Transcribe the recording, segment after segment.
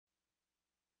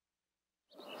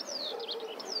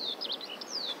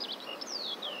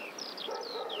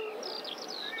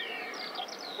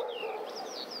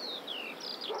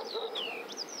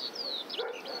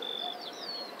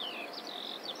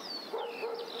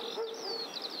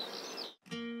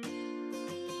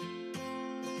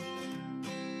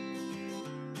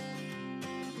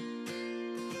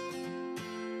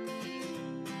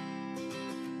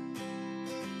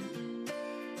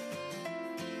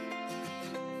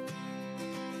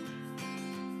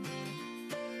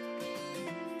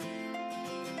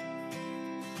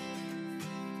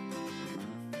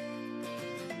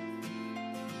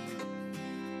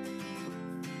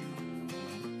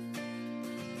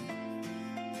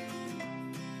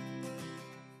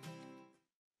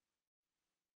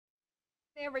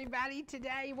Everybody,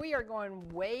 today we are going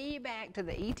way back to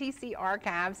the ETC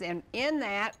archives, and in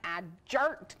that I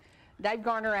jerked Dave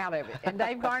Garner out of it. And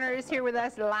Dave Garner is here with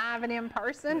us live and in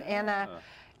person. And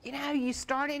you know, you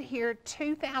started here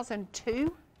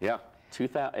 2002. Yeah,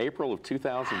 April of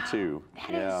 2002.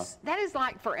 That is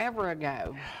like forever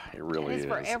ago. It really is.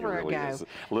 Forever it really ago. Is.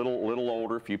 Little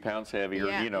older, a few pounds heavier.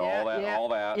 You know, all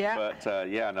that. Yeah. But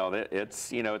yeah, no,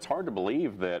 it's it's hard to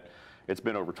believe that it's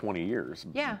been over 20 years.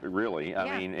 Yeah. Really.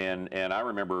 I mean, and I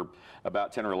remember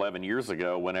about 10 or 11 years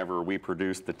ago, whenever we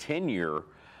produced the 10-year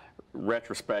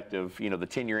retrospective, you know, the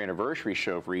 10-year anniversary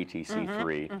show for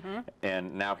ETC3,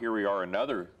 and now here we are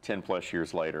another 10 plus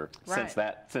years later since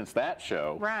that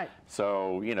show. Right.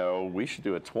 So, you know, we should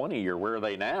do a 20-year. Where are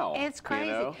they now? It's crazy.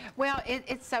 You know? Well,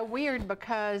 it's so weird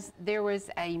because there was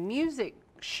a music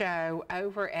show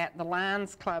over at the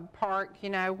Lions Club Park, you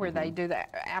know, where they do the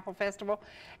Apple Festival,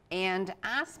 and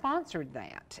I sponsored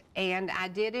that, and I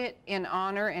did it in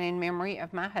honor and in memory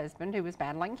of my husband who was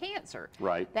battling cancer.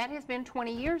 Right. That has been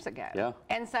 20 years ago. Yeah.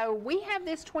 And so we have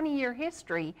this 20-year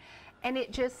history, and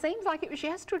it just seems like it was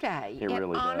yesterday. It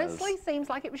really honestly seems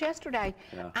like it was yesterday.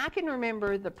 Yeah. I can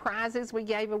remember the prizes we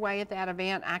gave away at that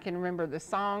event. I can remember the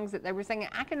songs that they were singing.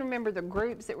 I can remember the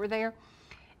groups that were there.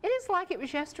 It is like it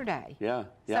was yesterday. Yeah.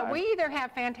 So we either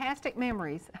have fantastic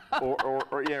memories, or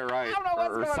yeah, right, I don't know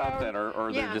what's or going something, on.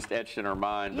 or they're just etched in our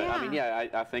mind. But I mean,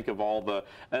 I think of all the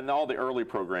early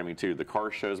programming too. The car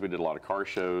shows, we did a lot of car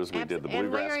shows. We did the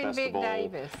Bluegrass Larry Festival.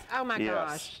 And Vic Davis. Oh my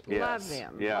gosh, love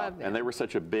them. Yeah, love them. And they were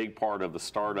such a big part of the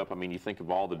startup. I mean, you think of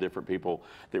all the different people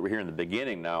that were here in the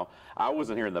beginning. Now, I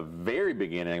wasn't here in the very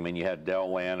beginning. I mean, you had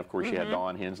Del Land, of course. You had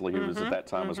Don Hensley, who was at that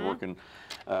time was working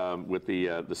with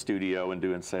the studio and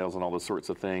doing sales and all those sorts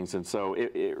of things. And so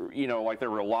you know, like there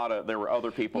were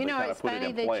other people that kind of put it in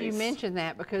place. You know, it's funny that you mentioned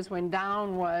that, because when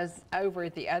Dawn was over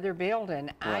at the other building,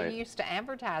 I used to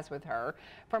advertise with her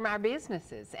from our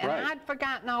businesses, and I'd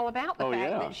forgotten all about the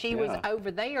fact that she was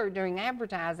over there doing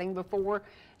advertising before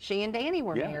she and Danny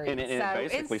were married. And it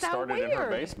basically started in her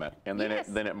basement, and then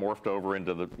it morphed over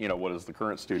into the, you know, what is the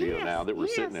current studio now that we're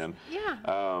sitting in.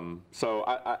 Yeah. So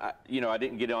you know, I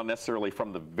didn't get on necessarily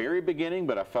from the very beginning,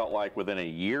 but I felt like within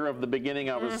a year of the beginning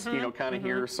I was you know, kind of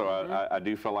here. So I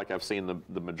do feel like I've seen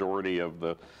the majority of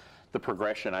the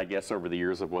progression, I guess, over the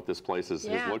years of what this place has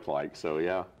looked like. So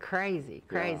yeah. Crazy.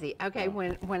 Okay,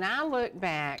 when I look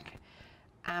back,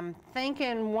 I'm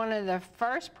thinking one of the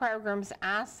first programs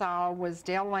I saw was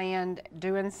Del Land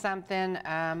doing something,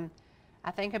 I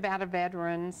think about a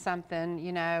veteran, something,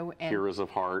 you know. And Heroes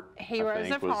of Heart. Heroes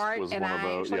of Heart, and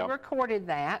I actually recorded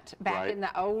that back in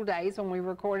the old days when we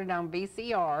recorded on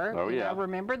VCR. Oh yeah. I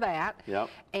remember that. Yep.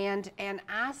 And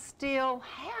I still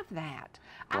have that.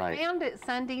 I found it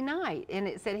Sunday night, and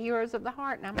it said Heroes of the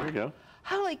Heart, and I'm like, there you go.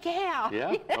 Holy cow.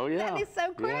 Yeah. Oh, yeah. That is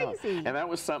so crazy. Yeah. And that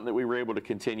was something that we were able to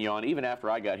continue on even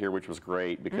after I got here, which was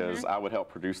great, because I would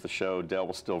help produce the show. Del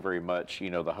was still very much,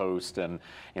 you know, the host, and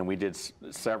we did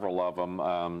several of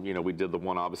them. You know, we did the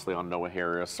one obviously on Noah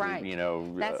Harris. Right. You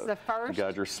know, that's the first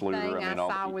Gudger, Sluter, thing I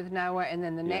saw with Noah, and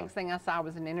then the next thing I saw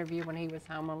was an interview when he was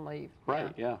home on leave.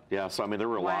 Right. Yeah. So I mean, there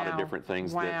were a lot of different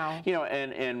things that, you know,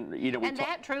 and you know, and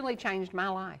that truly changed my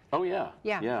life. Oh yeah.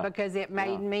 Yeah. Because it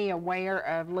made me aware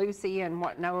of Lucy and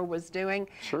what Noah was doing.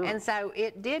 Sure. And so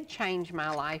it did change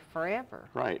my life forever.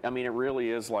 Right. I mean, it really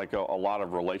is like a lot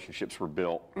of relationships were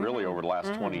built really over the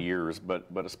last 20 years, but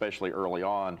especially early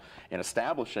on in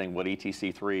establishing what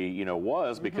ETC3, you know,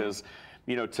 was, because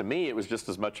you know, to me, it was just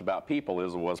as much about people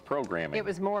as it was programming. It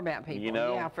was more about people, you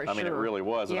know? Yeah, for sure. I mean, it really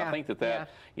was. And I think that,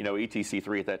 you know,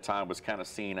 ETC3 at that time was kind of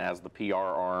seen as the PR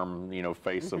arm, you know,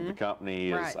 face of the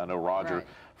company. As I know Roger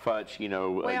Futch, you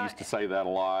know, used to say that a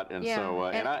lot. And so,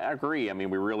 and I agree. I mean,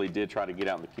 we really did try to get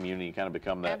out in the community and kind of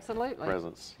become that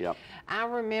presence. Yep. I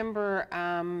remember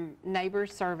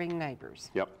neighbors serving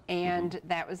neighbors. Yep. And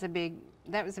that was a big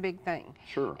thing.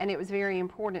 Sure. And it was very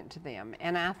important to them.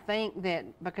 And I think that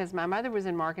because my mother was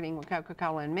in marketing with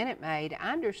Coca-Cola and Minute Maid,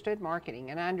 I understood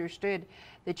marketing, and I understood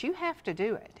that you have to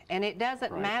do it. And it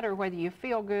doesn't matter whether you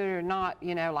feel good or not.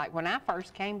 You know, like when I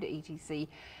first came to ETC,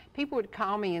 people would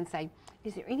call me and say,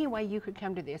 is there any way you could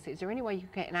come to this? Is there any way you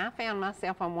could? And I found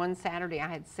myself on one Saturday, I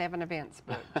had 7 events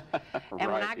booked.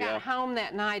 And when I got home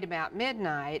that night about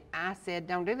midnight, I said,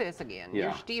 don't do this again.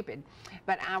 You're stupid.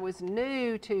 But I was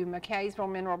new to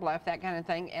McKaysville, Mineral Bluff, that kind of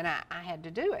thing, and I had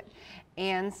to do it.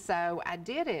 And so I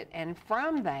did it. And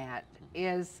from that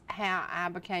is how I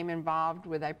became involved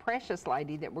with a precious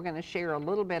lady that we're going to share a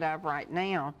little bit of right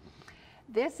now.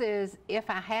 This is, if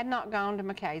I had not gone to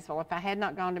McKaysville, if I had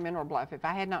not gone to Mineral Bluff, if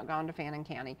I had not gone to Fannin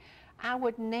County, I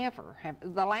would never have.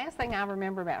 The last thing I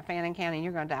remember about Fannin County, and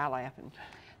you're going to die laughing,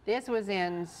 This was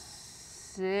in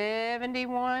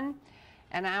 71,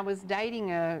 and I was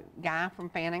dating a guy from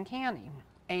Fannin County,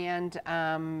 and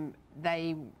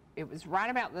it was right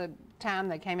about the time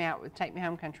they came out with Take Me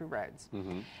Home Country Roads.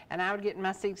 And I would get in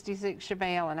my 66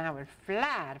 Chevelle and I would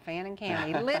fly to Fannin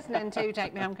County listening to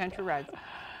Take Me Home Country Roads.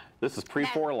 This is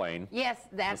pre-4-lane. Yes,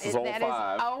 that is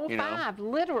 05, you know. 05,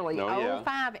 literally Oh,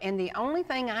 05. And the only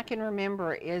thing I can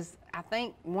remember is, I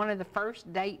think one of the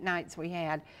first date nights we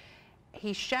had,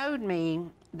 he showed me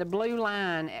the blue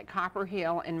line at Copper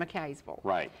Hill in McKaysville.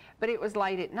 Right. But it was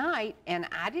late at night, and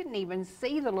I didn't even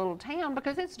see the little town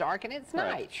because it's dark and it's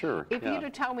night. Right, sure. If you'd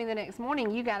have told me the next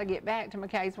morning, you got to get back to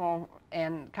McKaysville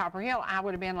and Copper Hill, I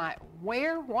would have been like,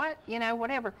 where, what, you know,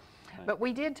 whatever. But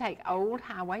we did take old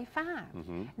Highway 5,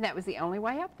 and that was the only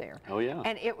way up there. Oh, yeah.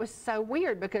 And it was so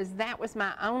weird because that was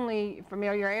my only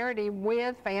familiarity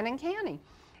with Fannin County.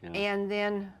 Yeah. And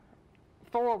then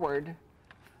forward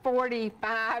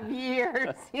 45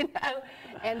 years, you know,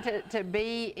 and to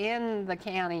be in the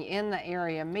county, in the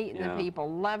area, meeting the people,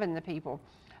 loving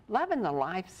the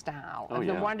lifestyle of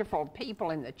the wonderful people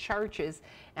in the churches.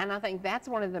 And I think that's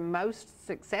one of the most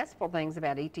successful things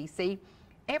about ETC.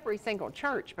 Every single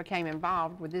church became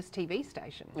involved with this TV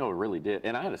station. Oh, it really did.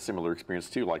 And I had a similar experience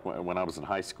too. Like when I was in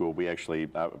high school, we actually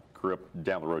grew up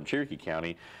down the road in Cherokee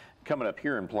County. Coming up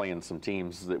here and playing some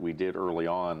teams that we did early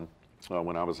on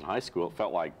when I was in high school, it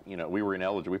felt like, you know, we were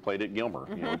ineligible. We played at Gilmer.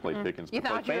 You know, we played Pickens. You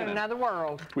thought you were in another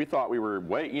world. We thought we were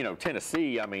way, you know,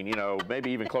 Tennessee. I mean, you know,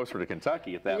 maybe even closer to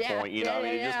Kentucky at that point. You know, I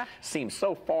mean, it just seemed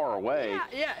so far away.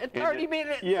 Yeah, 30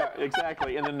 minutes. Yeah,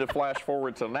 exactly. And then to flash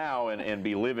forward to now and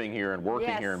be living here and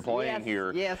working here and playing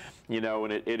here. Yes. You know,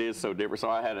 and it is so different.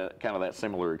 So I had a kind of that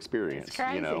similar experience. It's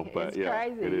crazy. You know, but it's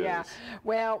crazy. it is. Yeah.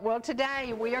 Well,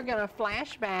 today we are going to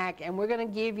flash back, and we're going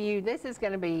to give you. This is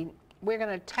going to be. We're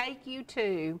going to take you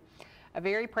to a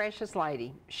very precious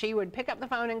lady. She would pick up the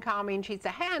phone and call me, and she'd say,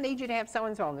 hey, I need you to have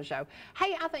so-and-so on the show.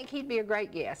 Hey, I think he'd be a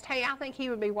great guest. Hey, I think he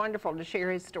would be wonderful to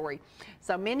share his story.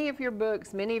 So many of your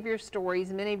books, many of your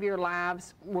stories, many of your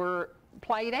lives were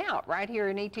played out right here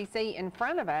in ETC in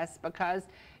front of us because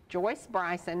Joyce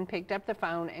Bryson picked up the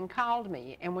phone and called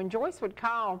me. And when Joyce would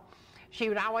call, she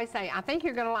would always say, I think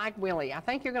you're going to like Willie. I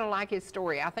think you're going to like his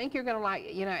story. I think you're going to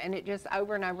like, you know, and it just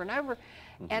over and over and over.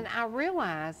 And I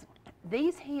realized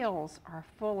these hills are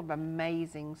full of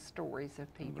amazing stories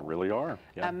of people. They really are.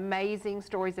 Yeah. Amazing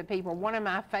stories of people. One of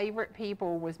my favorite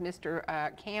people was Mr.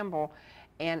 Campbell,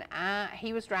 and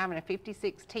he was driving a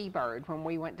 56 T-Bird when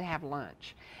we went to have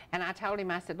lunch. And I told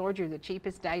him, I said, Lord, you're the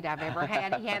cheapest date I've ever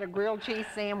had. He had a grilled cheese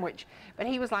sandwich, but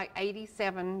he was like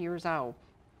 87 years old.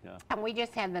 Yeah. And we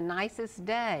just had the nicest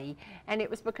day, and it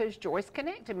was because Joyce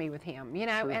connected me with him, you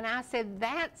know, and I said,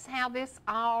 that's how this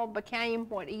all became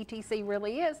what ETC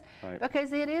really is,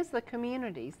 because it is the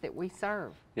communities that we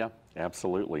serve. Yeah,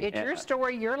 absolutely. It's your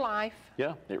story, your life.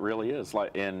 Yeah, it really is.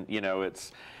 Like, and you know,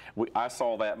 I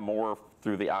saw that more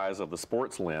through the eyes of the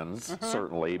sports lens,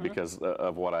 certainly, because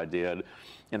of what I did.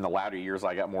 In the latter years,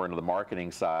 I got more into the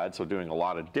marketing side, so doing a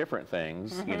lot of different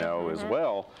things, you know, as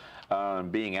well.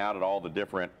 Being out at all the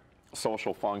different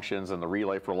social functions and the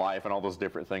Relay for Life and all those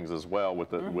different things as well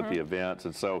with the events.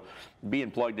 And so being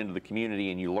plugged into the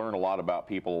community, and you learn a lot about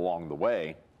people along the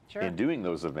way in doing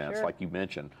those events, like you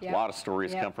mentioned. A lot of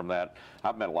stories come from that.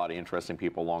 I've met a lot of interesting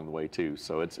people along the way too,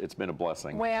 so it's been a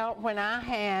blessing. Well, when I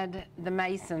had the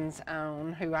Masons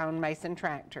on, who owned Mason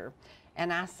Tractor,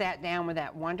 and I sat down with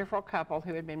that wonderful couple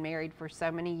who had been married for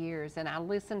so many years, and I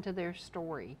listened to their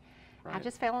story, I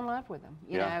just fell in love with him,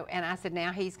 you know, and I said,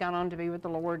 now he's gone on to be with the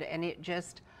Lord, and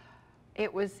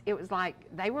it was like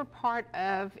they were part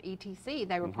of ETC.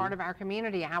 They were part of our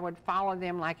community. I would follow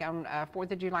them, like on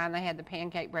 4th of July, and they had the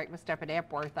pancake breakfast up at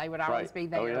Epworth. They would always be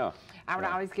there. Oh, yeah. I would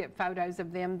always get photos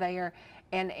of them there,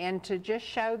 and to just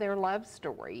show their love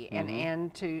story,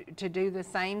 and to do the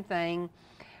same thing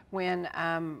when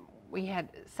we had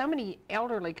so many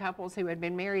elderly couples who had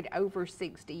been married over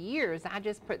 60 years. I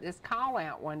just put this call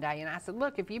out one day, and I said,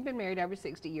 look, if you've been married over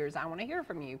 60 years, I want to hear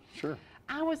from you. Sure.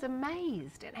 I was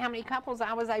amazed at how many couples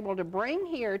I was able to bring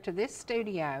here to this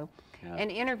studio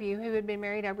and interview who had been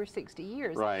married over 60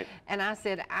 years. Right. And I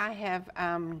said, I have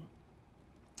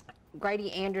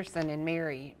Grady Anderson and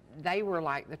Mary, they were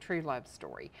like the true love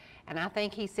story. And I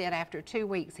think he said after 2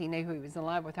 weeks he knew he was in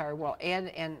love with her. Well,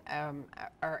 Evelyn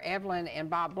and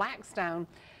Bob Blackstone,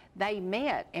 they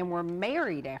met and were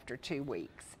married after 2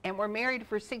 weeks, and were married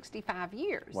for 65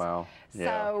 years. Wow.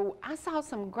 So I saw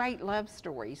some great love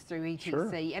stories through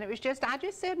ETC, and it was just, I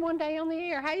just said one day on the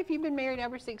air, hey, if you've been married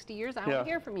over 60 years, I want to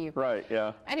hear from you. Right,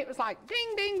 yeah. And it was like,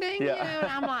 ding, ding, ding, you know, and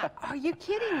I'm like, are you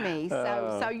kidding me?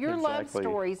 So your love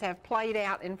stories have played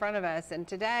out in front of us, and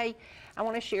today I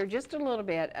want to share just a little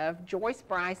bit of Joyce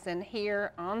Bryson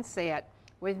here on set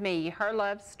with me. Her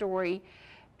love story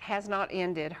has not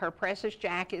ended. Her precious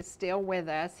Jack is still with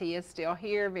us. He is still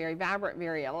here, very vibrant,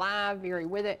 very alive, very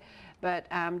with it. But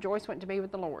Joyce went to be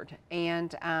with the Lord.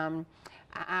 And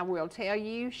I will tell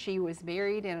you, she was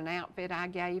buried in an outfit I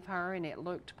gave her, and it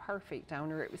looked perfect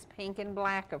on her. It was pink and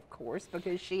black, of course,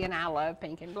 because she and I love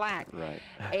pink and black. Right.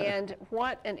 And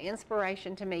what an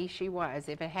inspiration to me she was.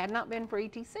 If it had not been for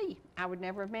ETC, I would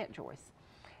never have met Joyce.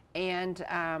 And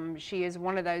she is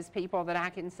one of those people that I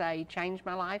can say changed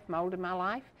my life, molded my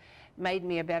life, made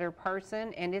me a better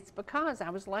person. And it's because I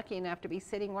was lucky enough to be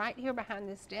sitting right here behind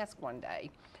this desk one day.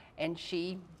 And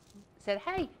she said,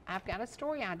 hey, I've got a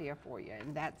story idea for you.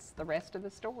 And that's the rest of the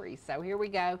story. So here we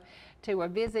go to a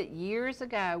visit years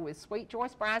ago with sweet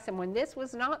Joyce Bryson, when this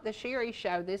was not the Cherie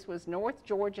Show. This was North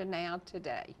Georgia Now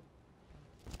Today.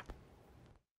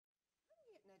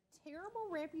 Terrible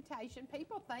reputation.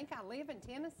 People think I live in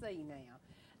Tennessee now.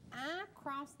 I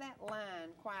cross that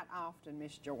line quite often,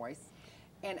 Miss Joyce,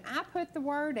 and I put the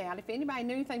word out. If anybody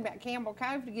knew anything about Campbell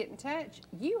Cove to get in touch,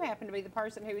 you happen to be the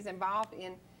person who was involved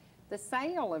in the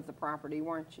sale of the property,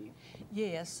 weren't you?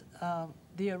 Yes.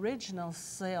 The original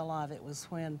sale of it was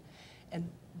when, and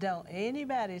don't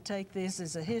anybody take this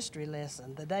as a history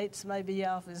lesson. The dates may be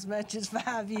off as much as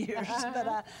 5 years,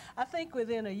 but I think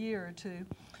within a year or two.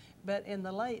 But in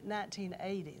the late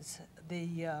 1980s,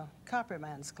 the copper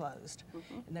mines closed,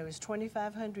 and there was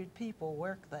 2,500 people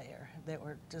work there that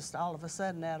were just all of a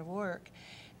sudden out of work,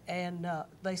 and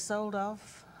they sold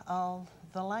off all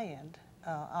the land,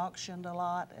 auctioned a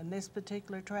lot, and this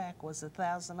particular tract was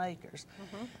 1,000 acres.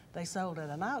 They sold at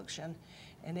an auction,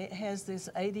 and it has this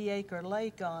 80-acre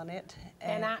lake on it.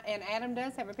 And Adam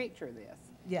does have a picture of this.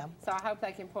 Yeah. So I hope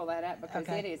they can pull that up, because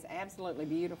it is absolutely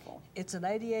beautiful. It's an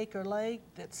 80-acre lake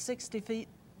that's 60 feet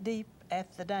deep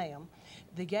at the dam.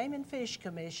 The Game and Fish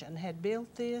Commission had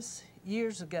built this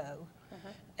years ago,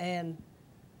 and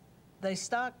they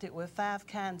stocked it with 5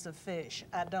 kinds of fish.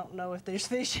 I don't know if there's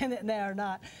fish in it now or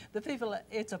not. The people,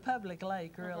 it's a public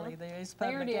lake, really. There is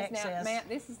public access. Now, Matt,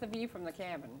 this is the view from the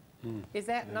cabin. Is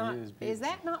that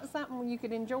not something you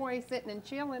could enjoy sitting and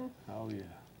chilling? Oh, yeah.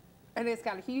 And it's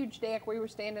got a huge deck. We were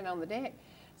standing on the deck.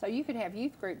 So you could have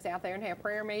youth groups out there and have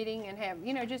prayer meeting and have,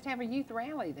 you know, just have a youth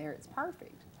rally there. It's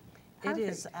perfect. It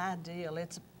is ideal.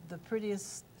 It's the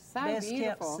prettiest, best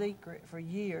kept secret for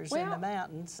years in the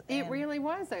mountains. It really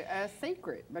was a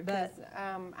secret, because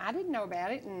I didn't know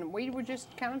about it, and we were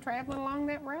just kind of traveling along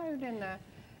that road, and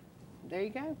there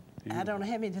you go. I don't know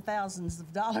how many thousands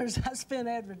of dollars I spent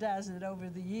advertising it over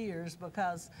the years,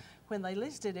 because when they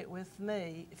listed it with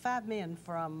me, 5 men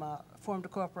from formed a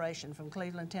corporation from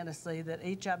Cleveland, Tennessee, that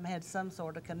each of them had some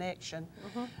sort of connection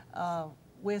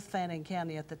with Fannin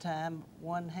County at the time.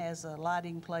 One has a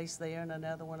lighting place there, and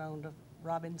another one owned a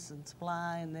Robinson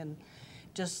Supply, and then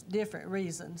just different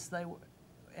reasons. They were,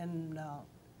 and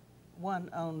one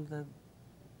owned the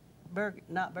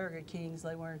not Burger Kings,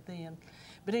 they weren't then,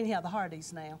 but anyhow, the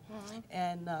Hardys now.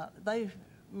 And they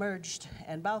merged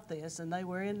and bought this, and they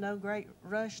were in no great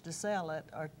rush to sell it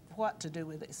or what to do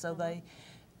with it, so they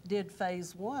did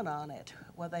phase 1 on it.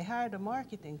 Well, they hired a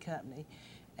marketing company,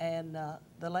 and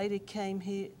the lady came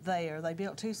there. They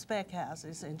built 2 spec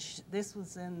houses, and this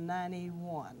was in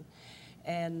 '91,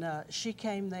 and she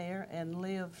came there and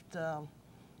lived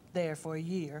there for a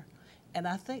year. And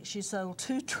I think she sold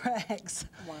 2 tracts.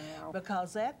 Wow.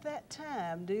 Because at that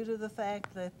time, due to the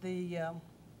fact that the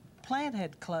plant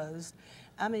had closed,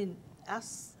 I mean,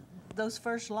 those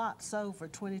first lots sold for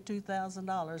 $22,000,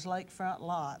 lakefront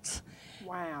lots.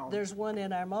 Wow. There's one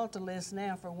in our multi-list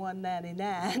now for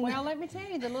 $199. Well, let me tell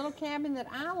you, the little cabin that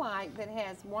I like that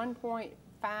has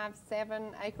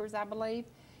 1.57 acres, I believe,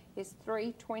 is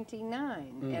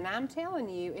 $329, and I'm telling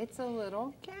you, it's a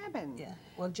little cabin. Yeah,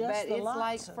 well, just the lots.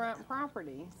 But it's lakefront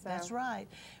property. So. That's right,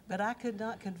 but I could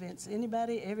not convince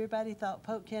anybody. Everybody thought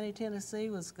Polk County, Tennessee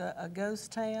was a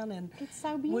ghost town, and it's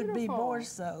so would be more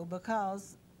so,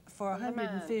 because for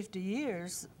 150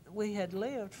 years we had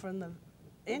lived from the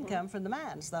income from the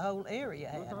mines. The whole area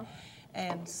had,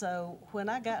 and so when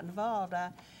I got involved,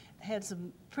 I had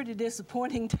some pretty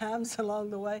disappointing times along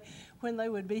the way when they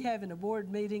would be having a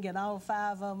board meeting and all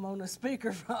 5 of them on a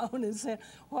speakerphone and said,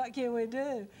 what can we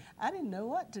do? I didn't know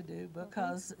what to do,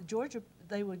 because Georgia,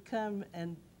 they would come,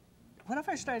 and when I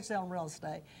first started selling real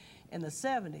estate in the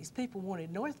 70s, people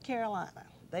wanted North Carolina.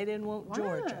 They didn't want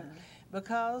Georgia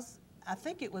because I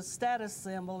think it was status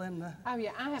symbol in the Oh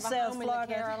yeah, I have South a home Florida. in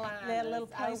the Carolinas. They had a little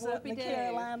place up in the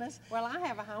Carolinas. Well, I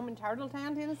have a home in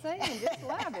Turtletown, Tennessee, and just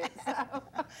love it. So.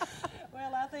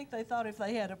 Well, I think they thought if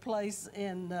they had a place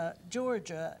in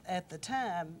Georgia at the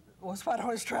time was what I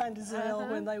was trying to sell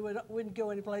when they wouldn't go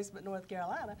any place but North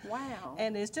Carolina. Wow.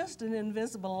 And it's just an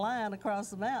invisible line across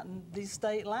the mountain. These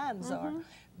state lines are.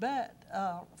 But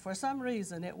for some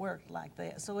reason, it worked like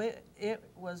that. So it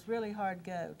was really hard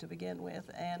go to begin with.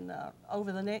 And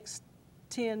over the next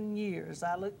 10 years,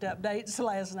 I looked up dates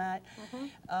last night.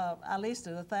 I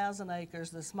listed 1,000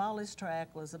 acres. The smallest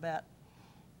tract was about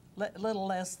little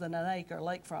less than an acre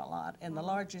lakefront lot, and the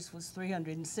largest was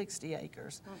 360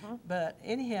 acres. But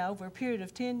anyhow, over a period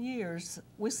of 10 years,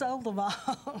 we sold them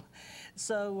all.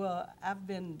 So I've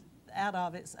been out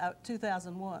of it.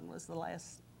 2001 was the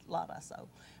last lot I sold.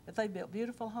 But they built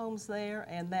beautiful homes there,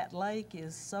 and that lake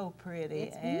is so pretty.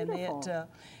 It's beautiful. And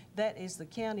that is the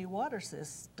county water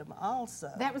system also.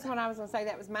 That was what I was going to say.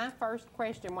 That was my first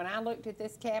question. When I looked at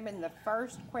this cabin, the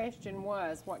first question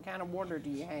was, what kind of water do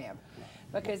you have?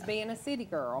 Because being a city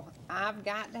girl, I've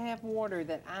got to have water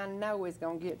that I know is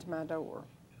going to get to my door.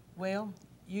 Well,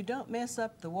 you don't mess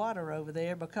up the water over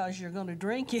there because you're going to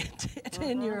drink it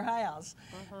in your house.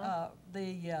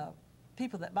 The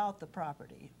people that bought the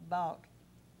property bought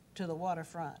to the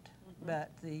waterfront, but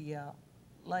the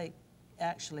lake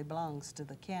actually belongs to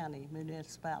the county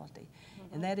municipality.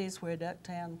 And that is where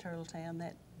Ducktown, Turtletown,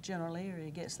 that general area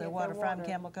gets their water from,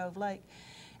 Camel Cove Lake.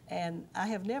 And I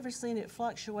have never seen it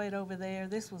fluctuate over there.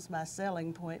 This was my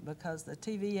selling point because the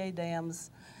TVA dams,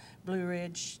 Blue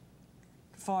Ridge,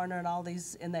 Farner, and all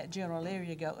these in that general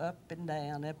area go up and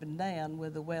down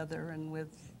with the weather and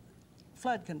with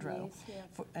flood control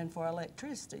and for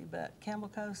electricity. But Camel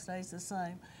Cove stays the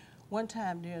same. One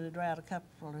time during the drought, a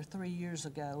couple or 3 years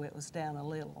ago, it was down a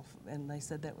little, and they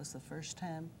said that was the first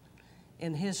time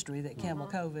in history that Camel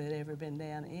Cove had ever been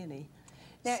down any.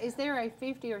 Now, is there a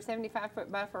 50 or 75-foot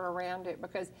buffer around it?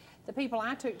 Because the people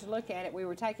I took to look at it, we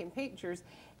were taking pictures,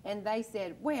 and they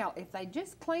said, well, if they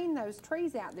just clean those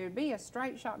trees out, there'd be a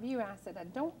straight shot view. I said, I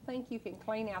don't think you can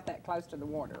clean out that close to the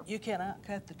water. You cannot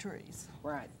cut the trees.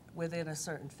 Right. Within a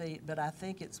certain feet, but I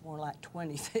think it's more like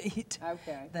 20 feet.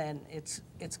 Okay. Than it's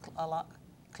a lot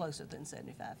closer than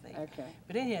 75 feet. Okay.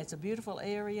 But anyhow, it's a beautiful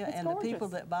area, It's and gorgeous. the people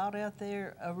that bought out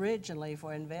there originally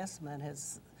for investment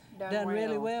has done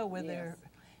really well with their,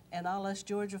 and all us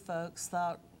Georgia folks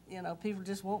thought, you know, people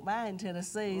just won't buy in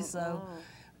Tennessee, so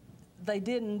they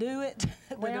didn't do it,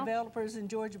 the developers in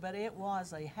Georgia, but it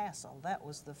was a hassle. That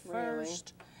was the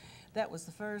first, that was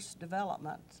the first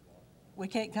development. We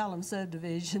can't call them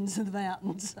subdivisions in the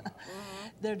mountains.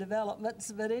 They're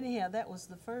developments, but anyhow, that was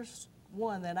the first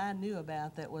one that I knew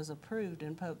about that was approved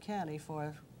in Polk County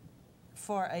for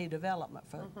a development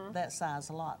for that size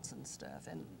lots and stuff.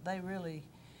 And they really,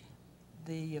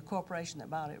 the corporation that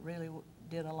bought it really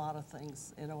did a lot of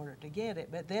things in order to get it.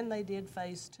 But then they did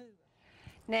phase 2.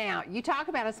 Now, you talk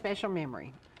about a special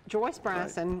memory. Joyce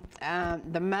Bryson,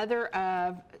 the mother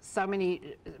of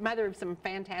some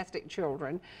fantastic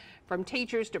children, from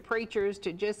teachers to preachers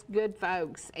to just good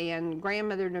folks, and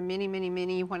grandmother to many, many,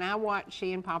 many. When I watched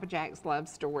she and Papa Jack's love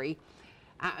story,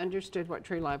 I understood what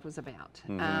true love was about.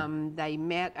 They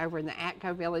met over in the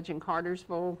Atco Village in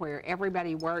Cartersville, where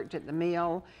everybody worked at the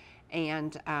mill.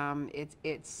 And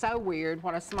it's so weird,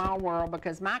 what a small world,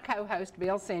 because my co-host,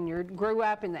 Bill Senior, grew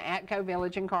up in the Atco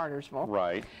Village in Cartersville.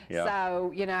 Right, yeah.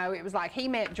 So, you know, it was like he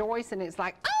met Joyce, and it's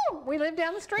like, oh, we live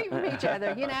down the street from each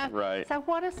other, you know? Right. So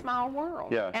what a small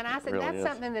world. Yeah, and I said, really that's is.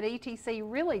 something that ETC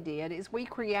really did, is we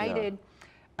created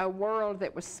a world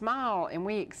that was small, and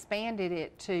we expanded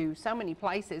it to so many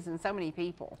places and so many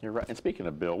people. You're right. And speaking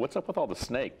of Bill, what's up with all the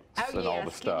snakes and all the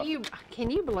stuff?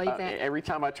 Can you believe that? Every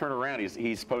time I turn around,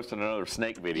 he's posting another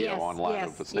snake video online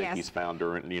of the snake he's found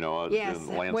during, in the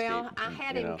landscape. Well, I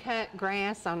had him cut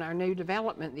grass on our new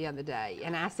development the other day,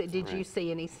 and I said, did you see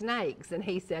any snakes? And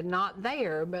he said, not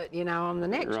there, but, on the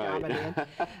next job it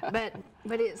is.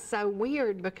 But it's so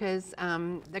weird because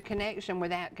the connection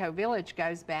with Atco Village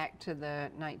goes back to the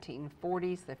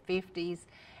 1940s, the 50s,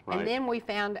 and then we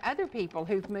found other people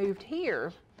who've moved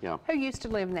here who used to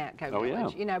live in Atco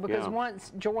Village, because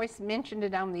once Joyce mentioned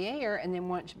it on the air, and then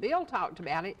once Bill talked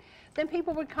about it, then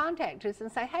people would contact us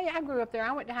and say, hey, I grew up there,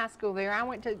 I went to high school there, I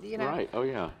went to, Right, oh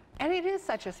yeah. And it is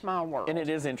such a small world. And it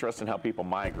is interesting how people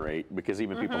migrate, because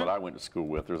even people that I went to school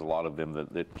with, there's a lot of them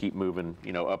that keep moving,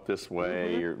 you know, up this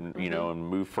way, or, you know, and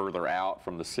move further out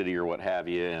from the city or what have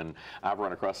you. And I've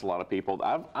run across a lot of people.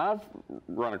 I've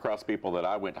run across people that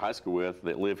I went to high school with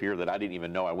that live here that I didn't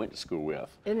even know I went to school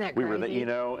with. Isn't that crazy? We were, you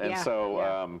know, and Yeah, so,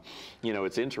 yeah. you know,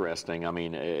 it's interesting. I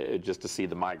mean, just to see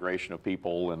the migration of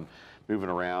people and moving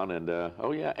around, and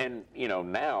oh yeah, and you know,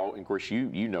 now of course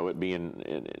you know it being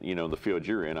you know, the field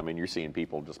you're in. I mean, you're seeing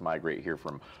people just migrate here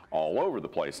from all over the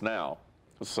place now.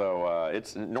 So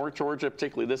it's North Georgia,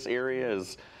 particularly this area,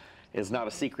 is not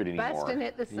a secret anymore. Busting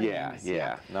at the seams.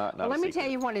 Yeah. Not Well, a let me secret.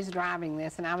 tell you what is driving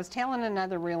this, and I was telling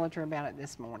another realtor about it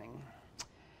this morning.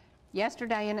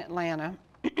 Yesterday in Atlanta,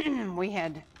 we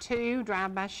had 2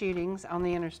 drive-by shootings on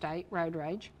the interstate, road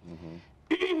rage.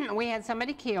 We had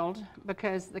somebody killed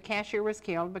because the cashier was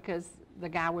killed because the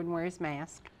guy wouldn't wear his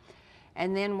mask.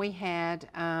 And then we had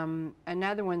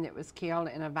another one that was killed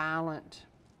in a violent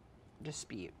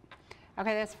dispute.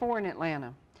 Okay, that's 4 in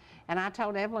Atlanta. And I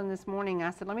told Evelyn this morning,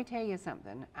 I said, let me tell you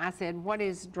something. I said, what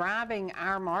is driving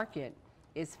our market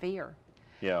is fear.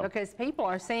 Yeah. Because people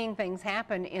are seeing things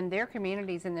happen in their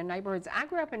communities, in their neighborhoods. I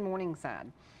grew up in Morningside.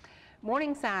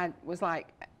 Morningside was like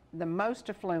the most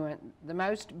affluent, the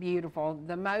most beautiful,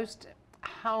 the most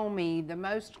homey, the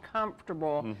most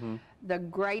comfortable, the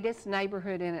greatest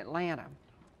neighborhood in Atlanta.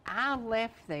 I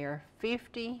left there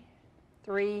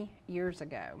 53 years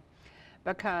ago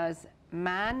because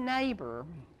my neighbor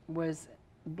was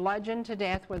bludgeoned to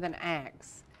death with an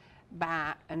axe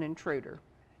by an intruder.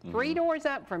 3 doors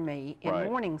up from me in Right.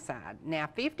 Morningside. Now,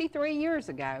 53 years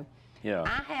ago, Yeah.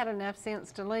 I had enough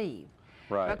sense to leave.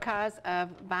 Right. Because of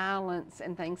violence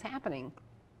and things happening.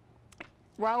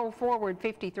 Roll forward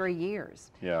 53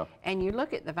 years. Yeah. And you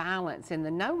look at the violence and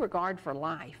the no regard for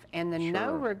life and the no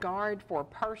Sure. regard for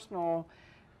personal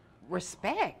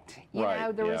respect. You Right,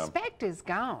 know, the yeah. respect is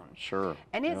gone. Sure.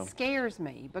 And it Yeah. scares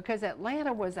me because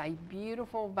Atlanta was a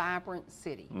beautiful, vibrant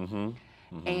city.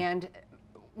 And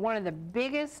one of the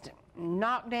biggest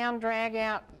knockdown, drag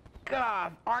out,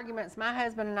 arguments my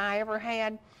husband and I ever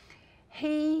had,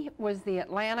 he was the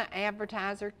Atlanta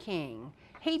Advertiser king.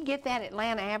 He'd get that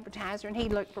Atlanta Advertiser and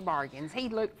he'd look for bargains.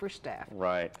 He'd look for stuff.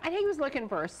 Right. And he was looking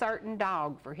for a certain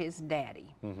dog for his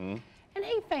daddy. And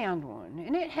he found one,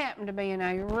 and it happened to be in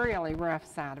a really rough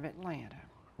side of Atlanta.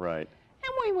 Right.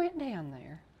 And we went down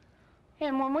there.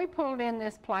 And when we pulled in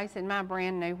this place in my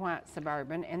brand new white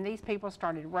Suburban, and these people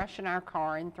started rushing our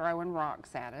car and throwing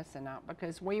rocks at us, and not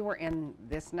because we were in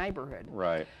this neighborhood.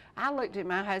 Right. I looked at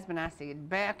my husband, I said,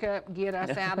 back up, get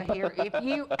us out of here. If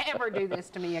you ever do this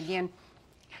to me again,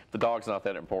 The dog's not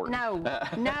that important.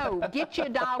 no, get you a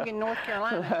dog in North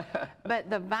Carolina. But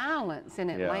the violence in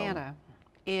Atlanta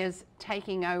is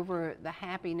taking over the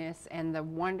happiness and the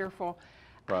wonderful.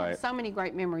 I have Right. so many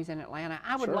great memories in Atlanta.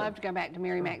 I would Sure. love to go back to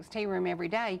Mary Mac's Tea Room every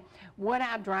day. Would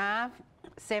I drive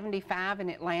 75 in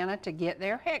Atlanta to get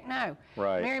there? Heck no.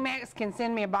 Right. Mary Mac's can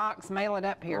send me a box, mail it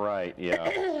up here. Right.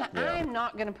 Yeah. I'm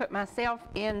not going to put myself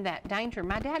in that danger.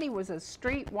 My daddy was a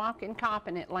street walking cop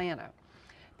in Atlanta.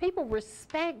 People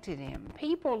respected him.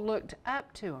 People looked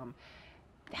up to him.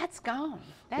 That's gone.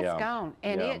 That's Yeah. gone.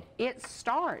 And Yeah. it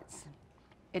starts.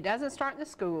 It doesn't start in the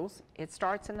schools. It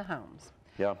starts in the homes.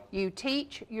 Yeah. You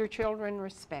teach your children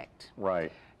respect.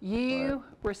 Right. You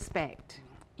respect.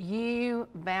 You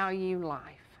value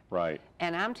life. Right.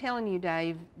 And I'm telling you,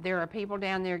 Dave, there are people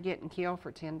down there getting killed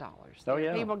for $10. Oh, There are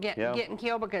yeah, people yeah. getting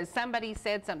killed because somebody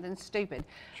said something stupid.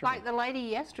 Sure. Like the lady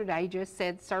yesterday just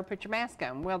said, sir, put your mask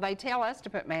on. Well, they tell us to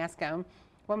put mask on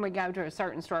when we go to a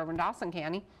certain store in Dawson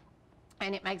County.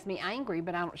 And it makes me angry,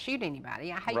 but I don't shoot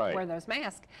anybody. I hate Right. to wear those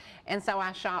masks. And so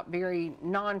I shop very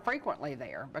non-frequently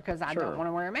there because I Sure. don't want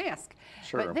to wear a mask.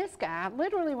 Sure. But this guy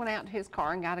literally went out to his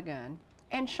car and got a gun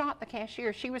and shot the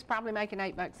cashier. She was probably making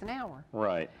 $8 an hour.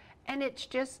 Right. And it's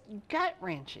just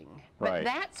gut-wrenching. But Right.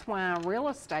 that's why real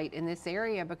estate in this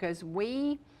area, because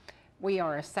we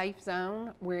are a safe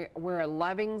zone, we're a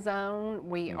loving zone,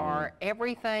 we are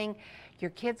everything. Your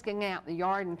kids can get out in the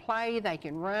yard and play, they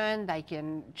can run, they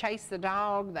can chase the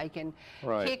dog, they can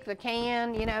Right. kick the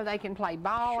can, you know, they can play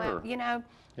ball Sure. out, you know.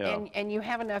 Yeah. And you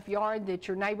have enough yard that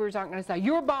your neighbors aren't going to say,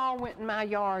 your ball went in my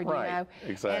yard, Right. you know.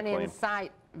 Exactly. And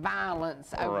incite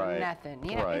violence over Right. nothing.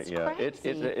 You know, Right. it's Yeah. crazy.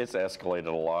 It's escalated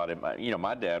a lot. You know,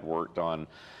 my dad worked on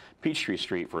Peachtree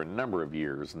Street for a number of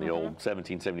years in the old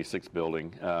 1776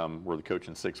 building where the Coach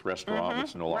and Six restaurant, which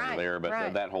is no longer Right, there, but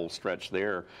right. that whole stretch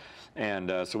there. And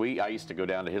so I used to go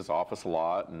down to his office a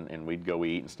lot, and we'd go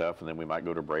eat and stuff, and then we might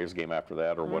go to a Braves game after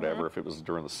that or whatever if it was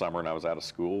during the summer and I was out of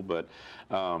school. But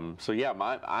so yeah,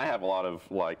 I have a lot of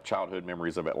like childhood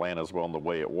memories of Atlanta as well and the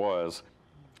way it was.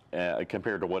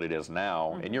 compared to what it is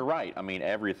now. And you're right. I mean,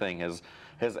 everything has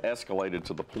escalated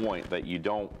to the point that you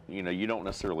don't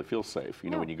necessarily feel safe,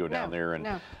 when you go down there, and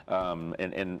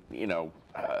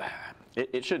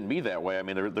it shouldn't be that way. I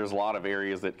mean, there's a lot of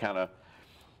areas that kind of,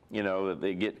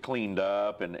 they get cleaned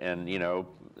up, and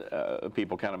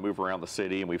people kind of move around the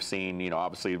city, and we've seen,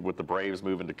 obviously with the Braves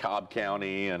moving to Cobb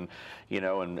County, and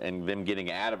and them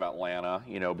getting out of Atlanta,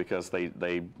 because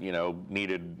they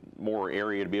needed more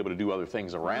area to be able to do other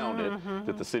things around it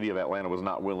that the city of Atlanta was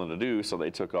not willing to do, so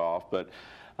they took off. But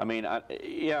I mean,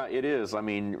 yeah, it is. I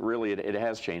mean, really, it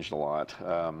has changed a lot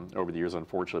over the years,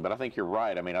 unfortunately. But I think you're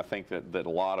right. I mean, I think that a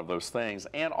lot of those things,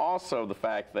 and also the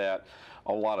fact that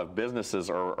a lot of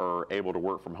businesses are able to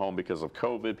work from home because of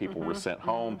COVID. People were sent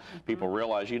home. People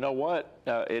realize, you know what,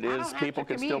 people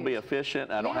can still be efficient.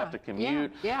 I don't have to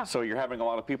commute. So you're having a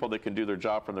lot of people that can do their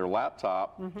job from their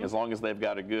laptop, as long as they've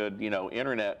got a good,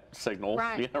 internet signal,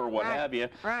 or what have you.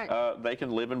 They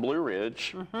can live in Blue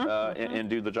Ridge and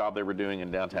do the job they were doing in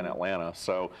downtown Atlanta.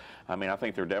 So, I mean, I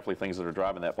think there are definitely things that are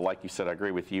driving that. But like you said, I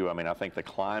agree with you. I mean, I think the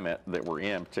climate that we're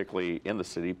in, particularly in the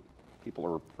city,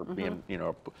 people are being,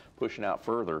 pushing out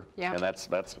further, and that's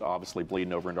obviously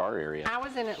bleeding over into our area. I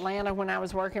was in Atlanta when I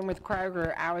was working with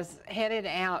Kroger. I was headed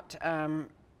out.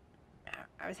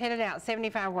 I was headed out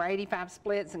 75 or 85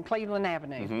 splits in Cleveland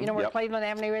Avenue. You know where Cleveland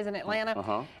Avenue is in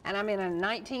Atlanta? And I'm in a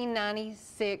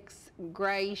 1996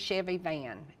 gray Chevy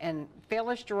van, and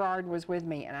Phyllis Gerard was with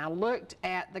me, and I looked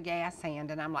at the gas hand,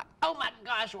 and I'm like, oh my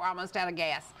gosh, we're almost out of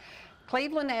gas.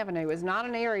 Cleveland Avenue is not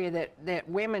an area that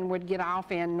women would get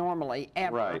off in normally,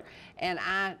 ever. And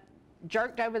I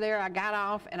jerked over there, I got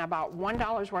off, and I bought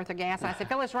 $1 worth of gas. I said,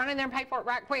 Phyllis, run in there and pay for it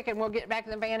right quick, and we'll get back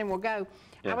in the van and we'll go.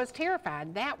 I was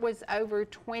terrified. That was over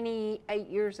 28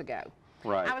 years ago.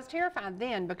 I was terrified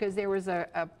then because there was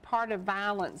a part of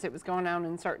violence that was going on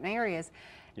in certain areas.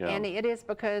 And it is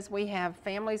because we have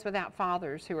families without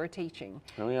fathers who are teaching.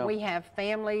 We have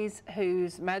families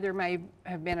whose mother may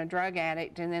have been a drug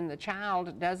addict, and then the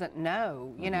child doesn't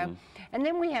know, know. And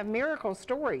then we have miracle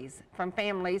stories from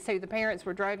families who the parents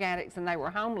were drug addicts and they were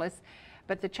homeless,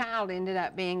 but the child ended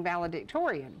up being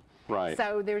valedictorian.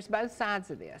 So there's both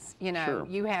sides of this.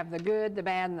 You have the good, the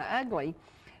bad, and the ugly,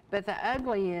 but the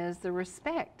ugly is the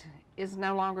respect is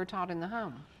no longer taught in the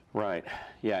home.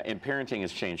 Yeah, and parenting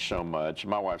has changed so much.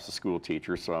 My wife's a school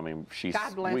teacher, so I mean,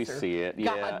 we see it.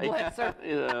 God bless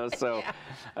her. So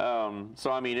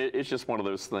I mean, it's just one of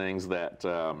those things that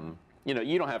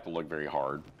you don't have to look very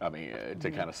hard. I mean,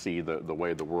 to kind of see the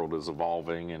way the world is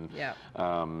evolving, and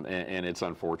and it's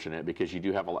unfortunate because you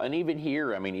do have and even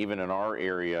here, I mean, even in our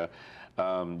area.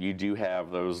 You do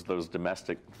have those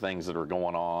domestic things that are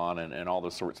going on, and all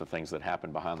those sorts of things that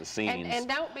happen behind the scenes. And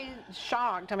don't be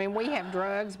shocked. I mean, we have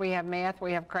drugs, we have meth,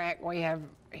 we have crack, we have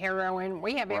heroin,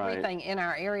 we have everything in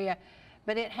our area.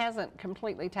 But it hasn't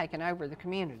completely taken over the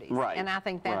communities. And I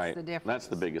think that's the difference. That's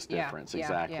the biggest difference,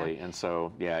 exactly. And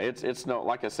so, it's no,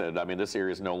 like I said, I mean, this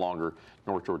area is no longer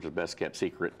North Georgia's best kept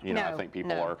secret. I think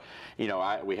people are,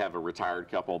 we have a retired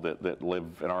couple that live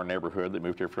in our neighborhood that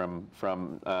moved here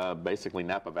from basically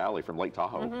Napa Valley, from Lake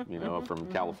Tahoe, from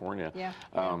California.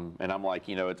 And I'm like,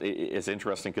 it's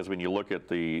interesting because when you look at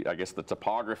the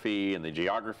topography and the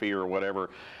geography or whatever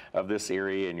of this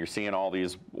area, and you're seeing all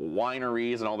these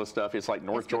wineries and all this stuff, it's like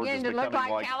North Georgia is becoming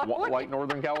like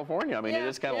Northern California. I mean, it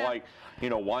is kind of like,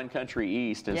 wine country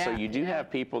east. And so you do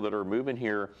have people that are moving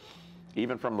here,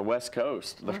 even from the West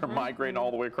Coast, that are migrating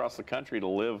all the way across the country to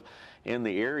live in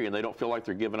the area, and they don't feel like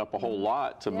they're giving up a whole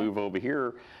lot to move over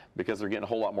here because they're getting a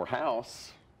whole lot more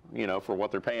house. For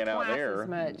what they're paying out there. As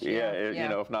much.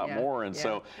 If not more. And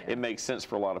so it makes sense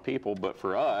for a lot of people. But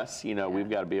for us, we've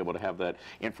got to be able to have that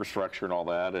infrastructure and all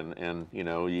that. And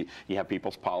you have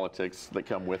people's politics that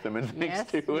come with them and things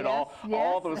too. And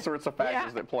all those sorts of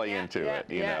factors that play into it,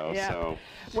 So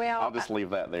I'll just leave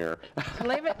that there.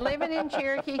 Living in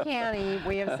Cherokee County,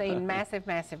 we have seen massive,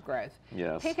 massive growth.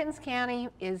 Pickens County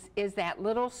is that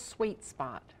little sweet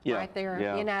spot right there.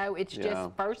 It's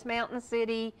just First Mountain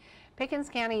City. Pickens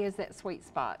County is that sweet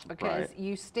spot because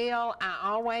you still,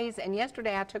 and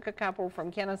yesterday I took a couple from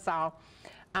Kennesaw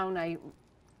on a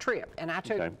trip, and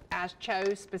I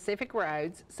chose specific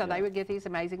roads so they would get these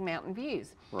amazing mountain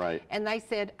views. And they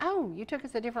said, oh, you took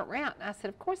us a different route. And I said,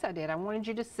 of course I did. I wanted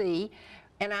you to see.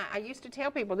 And I used to tell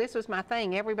people this was my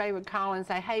thing. Everybody would call and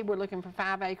say, hey, we're looking for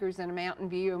 5 acres and a mountain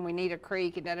view, and we need a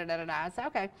creek, and da-da-da-da-da. I said,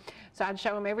 okay. So I'd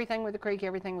show them everything with the creek,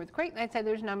 everything with the creek. And they'd say,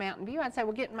 there's no mountain view. I'd say,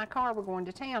 well, get in my car. We're going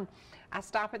to town. I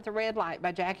stop at the red light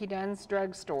by Jackie Dunn's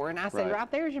drugstore, and I say,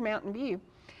 right there's your mountain view.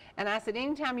 And I said,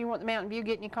 anytime you want the Mountain View,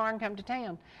 get in your car and come to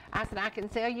town. I said, I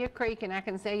can sell you a creek and I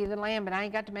can sell you the land, but I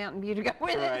ain't got the Mountain View to go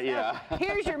with it. Yeah. So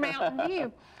here's your Mountain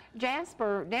View.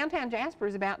 Jasper, downtown Jasper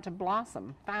is about to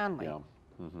blossom, finally.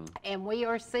 Yeah. And we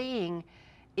are seeing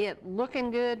it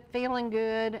looking good, feeling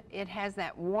good. It has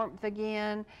that warmth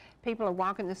again. People are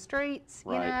walking the streets,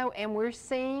 you know, and we're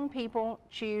seeing people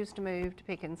choose to move to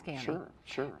Pickens County.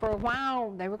 Sure. For a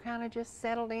while, they were kind of just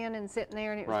settled in and sitting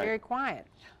there, and it was very quiet.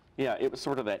 Yeah, it was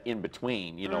sort of that in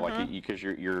between, you know, like because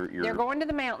you're they're going to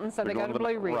the mountains, so they go to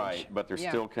Blue Ridge. Right, but they're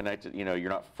still connected. You know, you're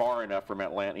not far enough from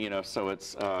Atlanta. You know, so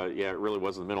it's yeah, it really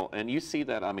was in the middle. And you see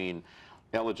that. I mean,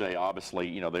 LJ, obviously,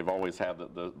 you know, they've always had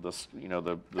the you know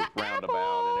the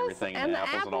roundabout and everything, and the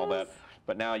apples and all that.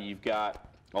 But now you've got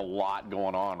a lot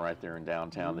going on right there in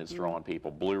downtown that's drawing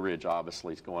people. Blue Ridge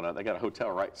obviously is going up. They got a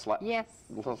hotel right slap in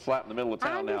the middle of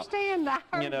town now. I understand. I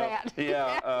heard that.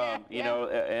 Yeah, you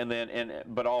know,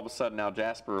 but all of a sudden now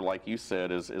Jasper, like you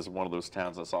said, is one of those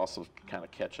towns that's also kind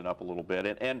of catching up a little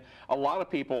bit. And a lot of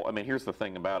people, I mean, here's the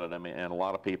thing about it. I mean, and a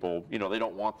lot of people, you know, they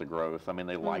don't want the growth. I mean,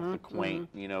 they like the quaint,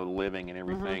 you know, living and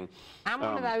everything. I'm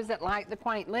one of those that like the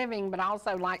quaint living, but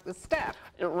also like the stuff.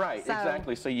 Right,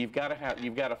 exactly. So you've got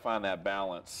to find that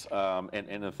balance.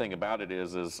 And the thing about it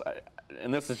is,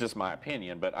 and this is just my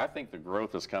opinion, but I think the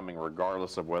growth is coming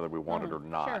regardless of whether we want it or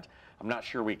not. Sure. I'm not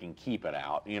sure we can keep it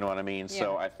out. You know what I mean? Yeah.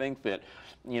 So I think that,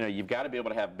 you know, you've got to be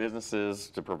able to have businesses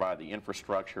to provide the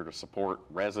infrastructure to support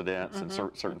residents and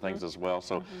certain things as well.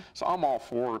 So, so I'm all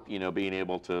for, you know, being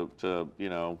able to you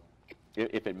know,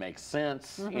 if it makes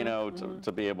sense, you know,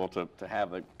 to be able to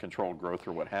have the controlled growth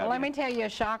or what have you. Well, let me tell you a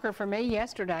shocker for me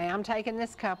yesterday. I'm taking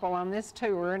this couple on this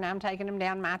tour, and I'm taking them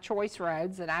down my choice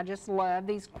roads that I just love,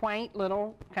 these quaint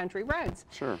little country roads.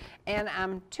 Sure. And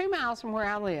I'm 2 miles from where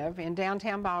I live in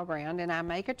downtown Ball Ground, and I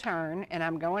make a turn, and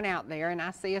I'm going out there, and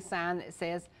I see a sign that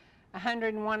says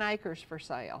 101 acres for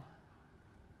sale.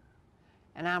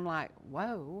 And I'm like,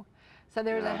 whoa. So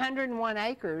there's 101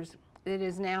 acres that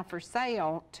is now for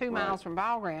sale 2 miles from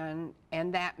Ball Ground,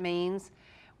 and that means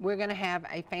we're going to have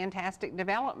a fantastic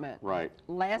development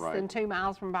less than 2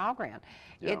 miles from Ball Ground.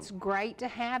 Yeah. It's great to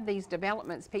have these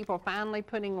developments, people finally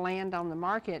putting land on the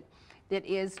market that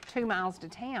is 2 miles to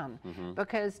town,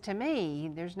 because to me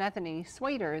there's nothing any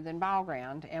sweeter than Ball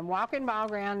Ground, and walking Ball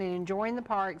Ground and enjoying the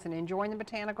parks and enjoying the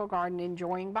botanical garden,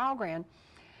 enjoying Ball Ground.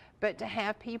 But to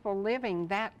have people living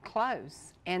that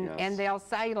close, and they'll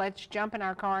say, let's jump in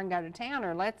our car and go to town,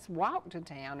 or let's walk to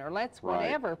town, or let's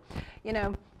whatever. You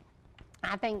know,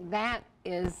 I think that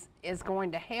is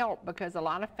going to help, because a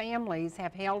lot of families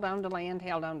have held on to land.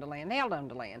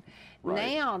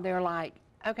 Now they're like,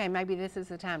 okay, maybe this is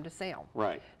the time to sell.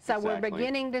 Right. So we're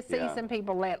beginning to see some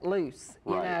people let loose,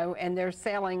 you know, and they're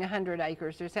selling 100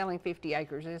 acres, they're selling 50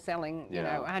 acres, they're selling, you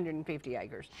know, 150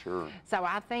 acres. Sure. So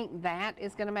I think that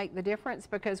is going to make the difference,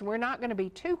 because we're not going to be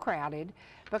too crowded,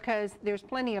 because there's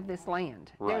plenty of this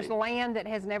land. There's land that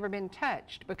has never been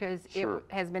touched, because it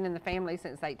has been in the family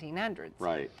since 1800s.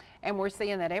 Right. And we're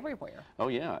seeing that everywhere. Oh,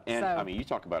 yeah. And, I mean, you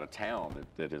talk about a town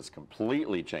that has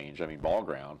completely changed. I mean, Ball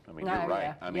Ground. I mean, you're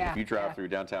right. I mean, if you drive through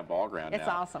downtown Ball Ground it's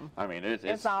now, awesome. I mean,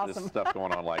 it's awesome. This stuff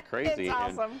going on like crazy. It's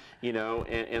awesome. And, you know,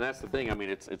 and that's the thing. I mean,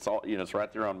 it's all, you know, it's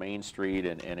right there on Main Street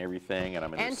and everything. And I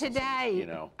mean, and today, you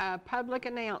know, a public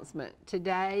announcement,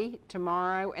 today,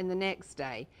 tomorrow, and the next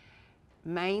day,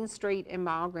 Main Street in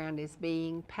Ball Ground is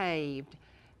being paved.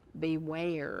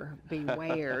 Beware,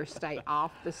 stay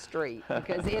off the street,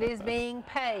 because it is being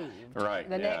paved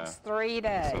the next 3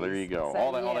 days. So there you go. So,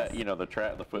 all that, you know, the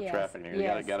foot traffic here, you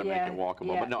got to make it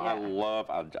walkable. But no,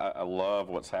 I love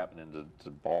what's happening to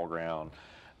Ball Ground.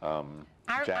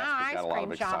 Our ice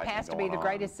cream shop has to be the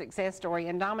greatest success story,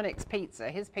 and Dominic's Pizza,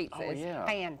 his pizza is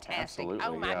fantastic. Absolutely,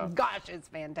 oh my gosh, it's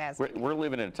fantastic. We're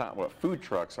living in a time where food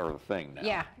trucks are the thing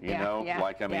now. You know,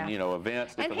 like, I mean, you know,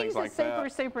 events, different things like that. And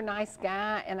he's a super nice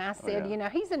guy, and I said, you know,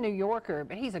 he's a New Yorker,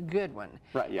 but he's a good one.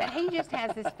 Right, yeah. And he just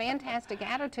has this fantastic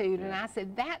attitude, and I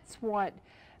said, that's what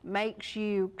makes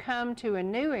you come to a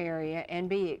new area and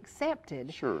be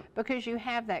accepted, because you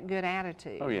have that good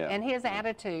attitude. Oh, yeah. And his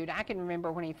attitude, I can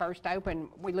remember when he first opened,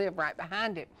 we lived right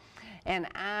behind it, and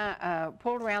I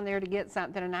pulled around there to get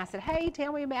something, and I said, hey,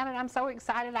 tell me about it. I'm so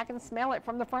excited. I can smell it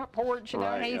from the front porch. You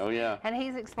know, and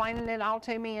he's explaining it all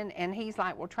to me, and he's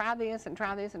like, well, try this and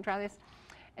try this and try this.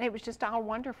 And it was just all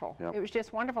wonderful. It was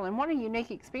just wonderful. And what a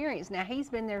unique experience. Now, he's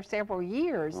been there several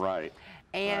years.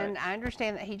 And I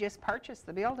understand that he just purchased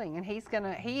the building, and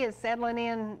he is settling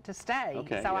in to stay.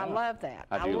 Okay, so I love that.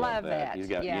 I do love that. He's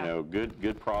got, you know,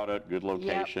 good product, good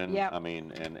location. Yep. I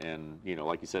mean, and you know,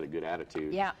 like you said, a good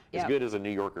attitude. Yeah. As good as a New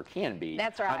Yorker can be.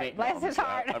 That's right. I mean, Bless his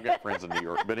heart. I've got friends in New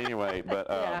York, but anyway,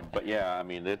 but yeah, I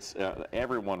mean, it's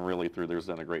everyone really through there's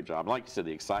done a great job. Like you said,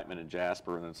 the excitement in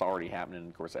Jasper, and it's already happening.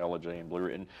 Of course, LJ and Blue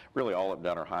Ridge, and really all up and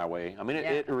down our highway. I mean,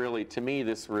 it really, to me,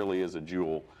 this really is a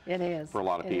jewel. It is for a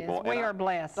lot of people. We are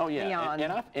blessed. Oh yeah.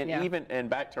 Beyond. And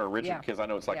back to our original, because I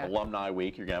know it's like alumni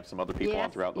week. You're gonna have some other people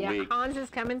on throughout the week. Hans is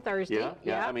coming Thursday.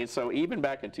 Yeah. I mean, so even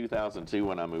back in 2002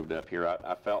 when I moved up here,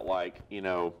 I felt like, you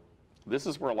know, this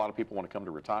is where a lot of people want to come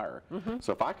to retire.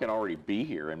 So if I can already be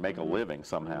here and make a living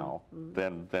somehow,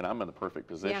 then I'm in the perfect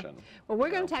position. Well, we're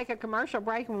going to take a commercial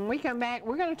break, and when we come back,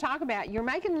 we're going to talk about you're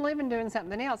making a living doing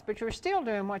something else, but you're still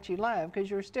doing what you love because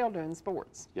you're still doing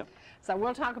sports. Yep. So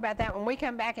we'll talk about that when we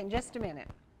come back in just a minute.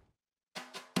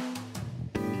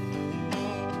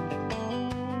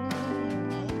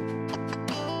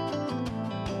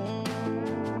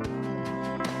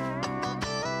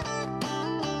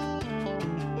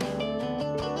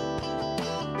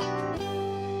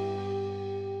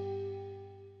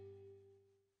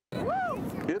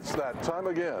 It's that time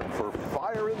again for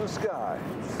Fire in the Sky.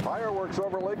 Fireworks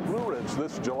over Lake Blue Ridge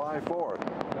this July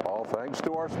 4th. All thanks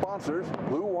to our sponsors,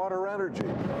 Blue Water Energy,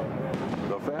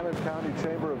 the Fannin County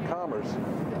Chamber of Commerce,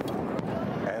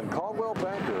 and Caldwell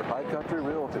Banker High Country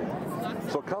Realty.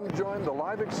 So come join the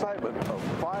live excitement of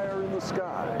Fire in the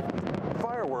Sky.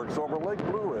 Fireworks over Lake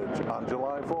Blue Ridge on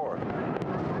July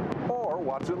 4th. Or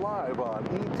watch it live on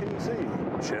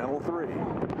ETC Channel 3.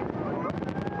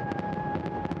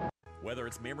 Whether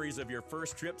it's memories of your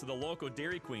first trip to the local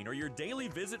Dairy Queen or your daily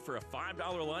visit for a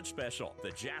 $5 lunch special,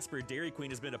 the Jasper Dairy Queen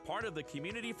has been a part of the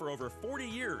community for over 40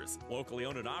 years. Locally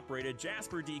owned and operated,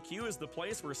 Jasper DQ is the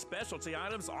place where specialty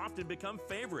items often become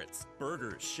favorites.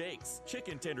 Burgers, shakes,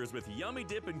 chicken tenders with yummy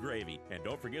dip and gravy, and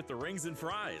don't forget the rings and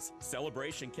fries.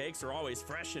 Celebration cakes are always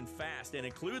fresh and fast and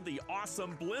include the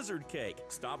awesome Blizzard cake.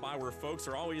 Stop by where folks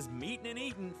are always meeting and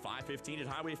eating, 515 at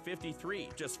Highway 53.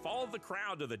 Just follow the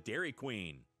crowd to the Dairy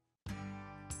Queen.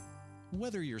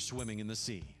 Whether you're swimming in the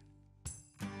sea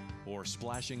or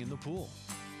splashing in the pool,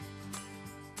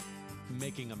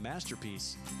 making a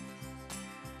masterpiece,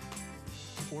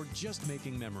 or just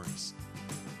making memories,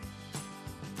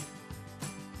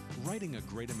 writing a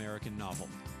great American novel,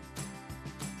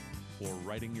 or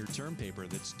writing your term paper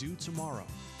that's due tomorrow.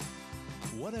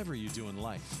 Whatever you do in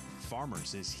life,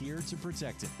 Farmers is here to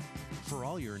protect it. For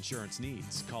all your insurance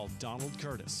needs, call Donald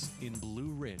Curtis in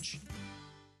Blue Ridge.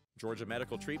 Georgia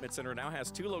Medical Treatment Center now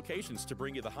has 2 locations to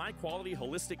bring you the high-quality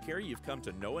holistic care you've come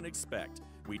to know and expect.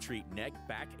 We treat neck,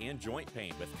 back, and joint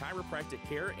pain with chiropractic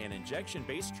care and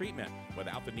injection-based treatment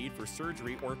without the need for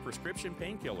surgery or prescription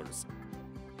painkillers.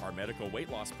 Our medical weight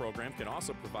loss program can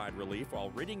also provide relief while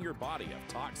ridding your body of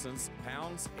toxins,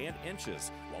 pounds, and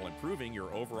inches while improving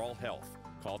your overall health.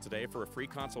 Call today for a free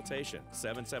consultation,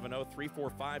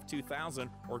 770-345-2000,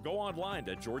 or go online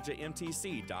to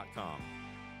georgiamtc.com.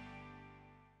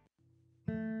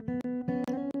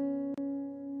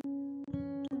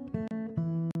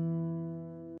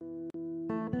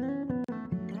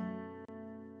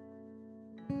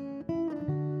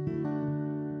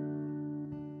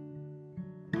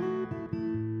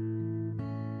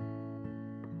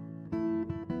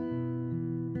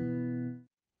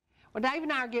 Well, Dave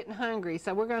and I are getting hungry,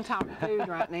 so we're going to talk food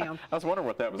right now. I was wondering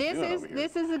what that was doing over here.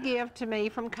 This is a gift to me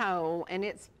from Cole, and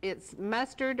it's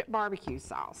mustard barbecue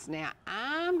sauce. Now,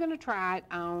 I'm going to try it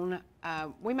on,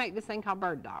 we make this thing called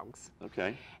bird dogs.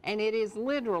 Okay. And it is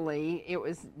literally, it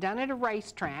was done at a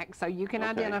racetrack, so you can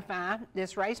identify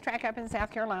this racetrack up in South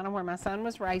Carolina where my son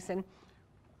was racing.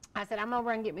 I said, I'm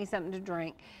over and get me something to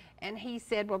drink. And he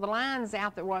said, well, the line's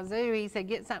out the wazoo. He said,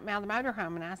 get something out of the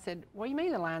motorhome. And I said, what do you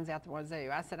mean the line's out the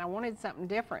wazoo? I said, I wanted something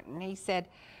different. And he said,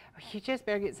 you just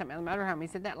better get something out of the motorhome. He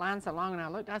said, that line's so long. And I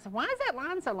looked, I said, why is that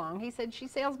line so long? He said, she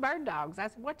sells bird dogs. I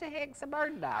said, what the heck's a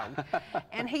bird dog?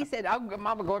 And he said, oh,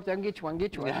 Mama, go up there and get you one,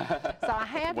 get you one. So I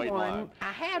had one.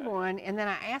 I had one, and then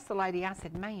I asked the lady, I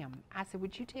said, ma'am, I said,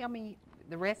 would you tell me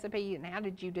the recipe and how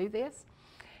did you do this?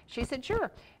 She said,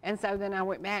 sure. And so then I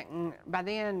went back, and by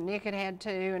then Nick had had 2,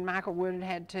 and Michael Wood had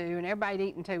had 2, and everybody had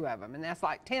eaten 2 of them. And that's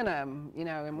like 10 of them, you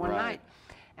know, in one night.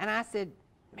 And I said,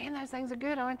 man, those things are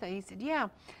good, aren't they? He said, yeah.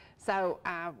 So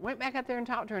I went back up there and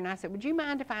talked to her, and I said, would you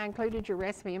mind if I included your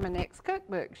recipe in my next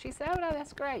cookbook? She said, oh, no,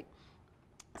 that's great.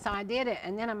 So I did it,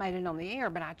 and then I made it on the air,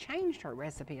 but I changed her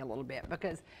recipe a little bit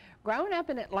because growing up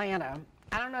in Atlanta,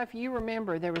 I don't know if you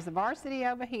remember, there was a varsity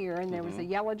over here and there was a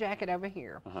yellow jacket over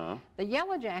here. The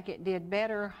yellow jacket did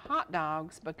better hot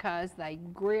dogs because they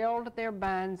grilled their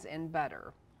buns in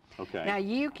butter. Okay. Now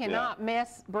you cannot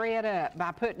mess bread up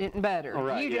by putting it in butter.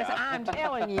 I'm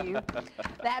telling you,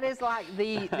 that is like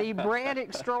the bread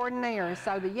extraordinaire.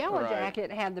 So the yellow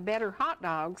jacket had the better hot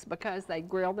dogs because they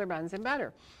grilled their buns in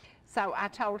butter. So I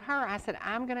told her, I said,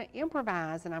 I'm going to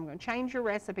improvise and I'm going to change your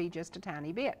recipe just a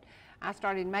tiny bit. I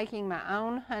started making my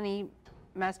own honey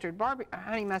mustard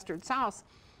sauce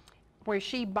where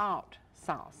she bought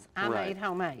sauce. I made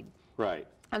homemade. Right.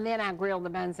 And then I grilled the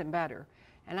buns in butter.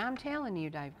 And I'm telling you,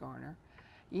 Dave Garner,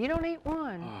 you don't eat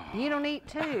one, you don't eat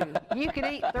two, you could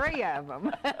eat 3 of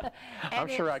them. I'm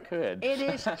sure I could. It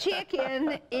is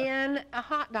chicken in a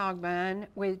hot dog bun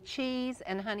with cheese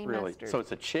and honey mustard. So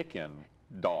it's a chicken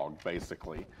dog,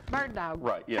 basically. Bird dog.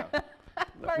 Right, yeah.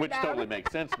 Which totally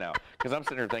makes sense now, because I'm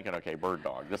sitting here thinking, okay, bird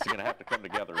dog. This is going to have to come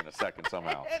together in a second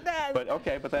somehow. It does. But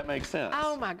okay, but that makes sense.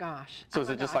 Oh my gosh. So is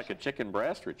it just like a chicken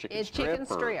breast or a chicken strip? It's chicken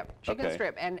strip. Chicken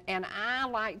strip. And I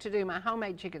like to do my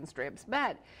homemade chicken strips.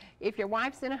 But if your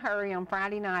wife's in a hurry on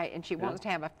Friday night and she wants to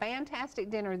have a fantastic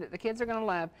dinner that the kids are going to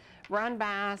love, run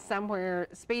by somewhere,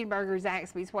 Speed Burgers,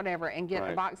 Zaxby's, whatever, and get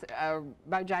a box of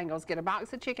Bojangles, get a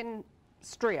box of chicken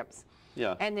strips.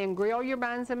 Yeah. And then grill your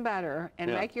buns in butter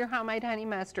and make your homemade honey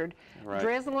mustard,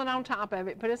 drizzle it on top of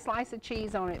it, put a slice of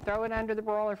cheese on it, throw it under the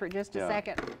broiler for just a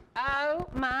second. Oh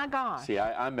my gosh. See,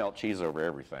 I melt cheese over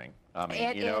everything. I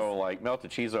mean, you know, like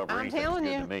melted cheese over anything is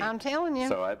good to me. I'm telling you.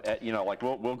 So, you know, like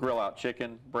we'll grill out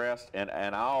chicken breast and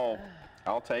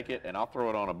I'll take it and I'll throw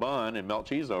it on a bun and melt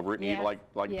cheese over it and eat it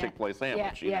like a Chick-fil-A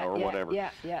sandwich, you know, or whatever.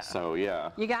 So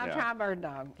you gotta try bird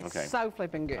dog. It's so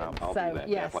flipping good. I'll do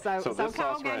that, so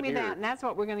Cole gave me that, and that's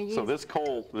what we're going to use. So this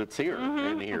coal that's here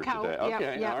in here Cole, today.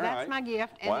 Okay, all right. That's my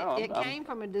gift, and it came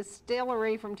from a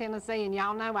distillery from Tennessee, and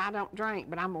y'all know I don't drink,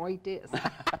 but I'm gonna eat this.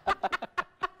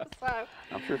 So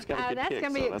I'm sure it's got a good that's kick,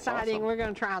 going to be so exciting. Awesome. We're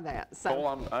going to try that. So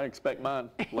Cole, I expect mine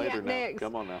later now. Next.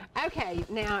 Come on now. Okay,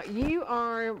 now you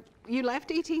left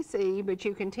ETC, but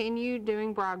you continued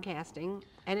doing broadcasting,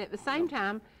 and at the same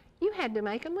time, you had to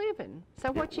make a living.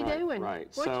 So what you doing? Right.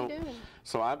 What you doing?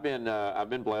 So I've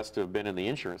been blessed to have been in the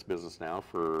insurance business now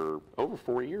for over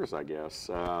 4 years, I guess.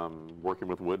 Working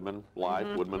with Woodman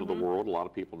Life, Woodman of the World. A lot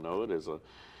of people know it as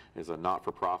a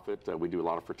not-for-profit. We do a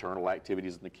lot of fraternal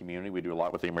activities in the community. We do a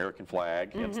lot with the American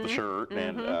flag, hence the shirt,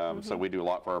 and so we do a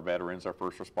lot for our veterans, our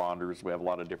first responders. We have a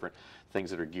lot of different things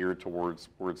that are geared towards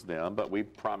them, but we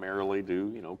primarily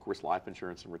do, you know, of course, life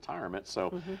insurance and retirement.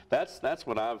 So that's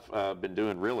what I've been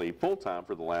doing really full-time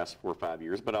for the last 4 or 5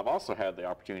 years, but I've also had the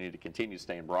opportunity to continue to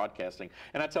stay in broadcasting.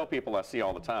 And I tell people I see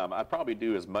all the time, I probably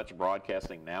do as much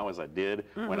broadcasting now as I did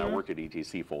when I worked at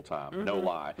ETC full-time, no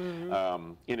lie.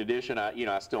 In addition,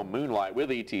 I still moonlight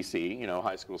with ETC, you know,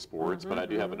 high school sports, but I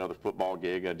do have another football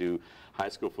gig. I do high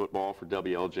school football for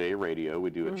WLJ Radio.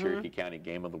 We do a Cherokee County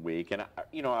Game of the Week, and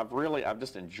I've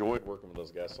just enjoyed working with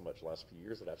those guys so much the last few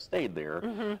years that I've stayed there.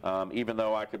 Even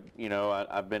though I could, you know,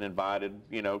 I've been invited,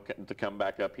 you know, to come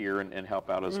back up here and help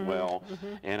out as well.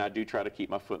 And I do try to keep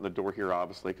my foot in the door here,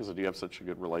 obviously, because I do have such a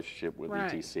good relationship with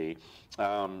ETC.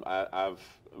 I've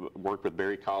worked with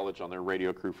Berry College on their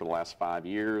radio crew for the last 5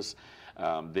 years.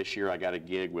 This year I got a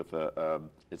gig with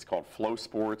it's called Flow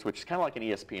Sports, which is kind of like an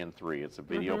ESPN3. It's a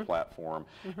video platform,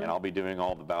 and I'll be doing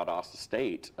all the Valdosta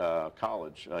State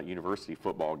College University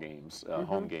football games,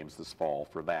 home games this fall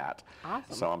for that.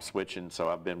 Awesome. So I'm switching. So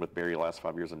I've been with Berry the last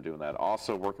 5 years. I'm doing that.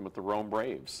 Also working with the Rome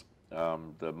Braves.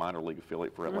 The minor league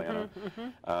affiliate for Atlanta,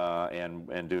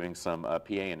 and doing some PA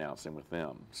announcing with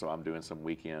them. So I'm doing some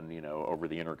weekend, you know, over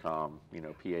the intercom, you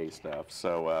know, PA stuff.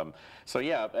 So, so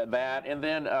yeah, that, and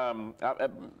then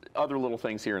other little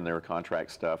things here and there,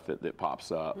 contract stuff that pops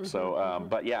up. So,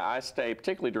 but yeah, I stay,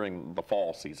 particularly during the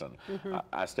fall season,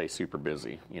 I stay super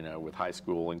busy, you know, with high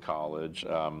school and college.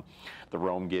 The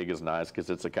Rome gig is nice because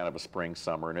it's a kind of a spring,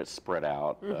 summer, and it's spread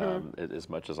out as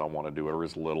much as I want to do, or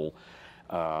as little.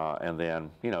 And then,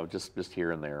 you know, just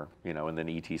here and there, you know, and then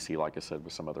ETC, like I said,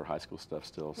 with some other high school stuff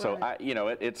still. So, you know,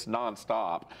 it's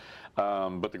nonstop.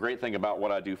 But the great thing about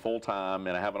what I do full-time,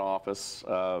 and I have an office,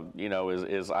 you know,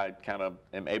 is I kind of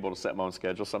am able to set my own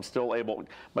schedule. So I'm still able,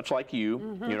 much like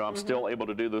you, you know, I'm still able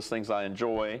to do those things I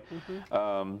enjoy.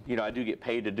 You know, I do get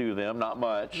paid to do them, not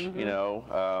much, you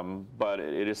know, but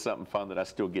it is something fun that I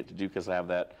still get to do because I have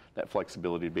that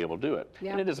flexibility to be able to do it.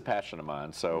 And it is a passion of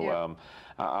mine. So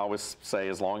I always say,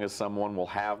 as long as someone will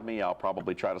have me, I'll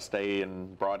probably try to stay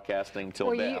in broadcasting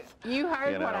till death. You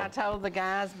heard what I told the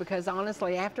guys, because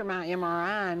honestly, after my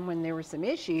MRI and when there were some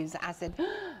issues, I said,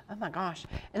 oh my gosh.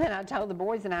 And then I told the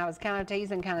boys, and I was kind of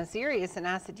teasing, kind of serious, and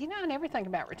I said, you know, I never think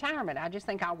about retirement. I just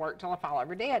think I'll work till I fall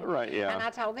over dead. Right, yeah. And I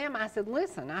told them, I said,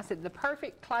 listen, I said, the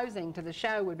perfect closing to the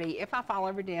show would be if I fall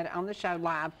over dead on the show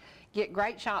live, get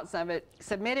great shots of it,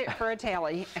 submit it for a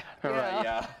telly, Right,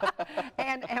 yeah.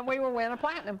 and we will win a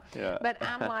platinum. Yeah. But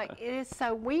I'm like, it is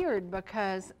so weird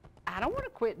because I don't want to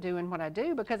quit doing what I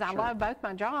do because I love both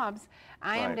my jobs.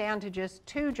 I am down to just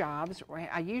 2 jobs.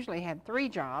 I usually had 3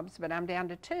 jobs, but I'm down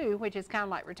to 2, which is kind of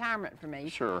like retirement for me.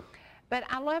 Sure. But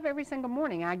I love every single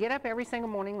morning. I get up every single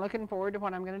morning looking forward to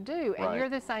what I'm going to do. And you're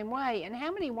the same way. And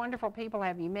how many wonderful people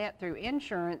have you met through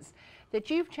insurance that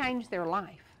you've changed their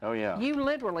life? Oh, yeah. You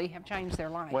literally have changed their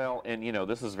life. Well, and you know,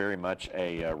 this is very much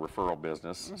a referral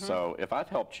business. So if I've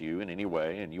helped you in any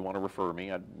way and you want to refer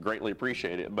me, I'd greatly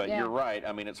appreciate it. But you're right.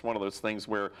 I mean, it's one of those things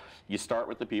where you start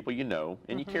with the people you know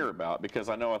and you care about, because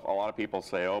I know if a lot of people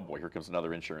say, oh boy, here comes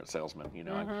another insurance salesman. You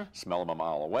know, I smell them a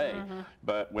mile away.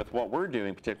 But with what we're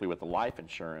doing, particularly with the life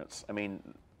insurance, I mean,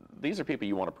 these are people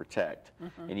you want to protect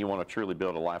and you want to truly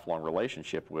build a lifelong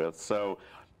relationship with. So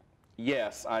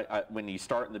yes, when you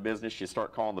start in the business, you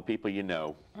start calling the people you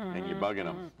know, and you're bugging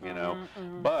them, you know.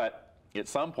 But at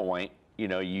some point, you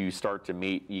know, you start to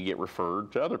meet, you get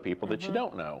referred to other people that you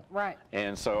don't know. Right.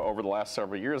 And so over the last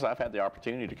several years, I've had the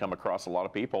opportunity to come across a lot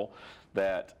of people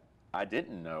that I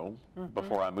didn't know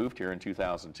before I moved here in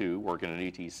 2002, working at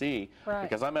ETC,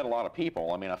 because I met a lot of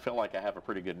people. I mean, I feel like I have a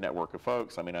pretty good network of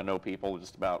folks. I mean, I know people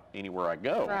just about anywhere I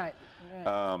go. Right.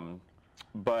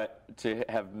 But to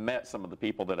have met some of the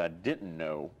people that I didn't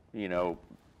know, you know,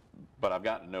 but I've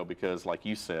gotten to know because, like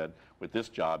you said, with this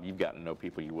job, you've gotten to know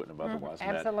people you wouldn't have otherwise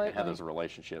met and had those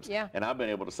relationships. Yeah. And I've been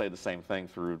able to say the same thing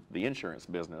through the insurance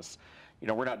business. You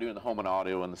know, we're not doing the home and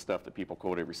auto and the stuff that people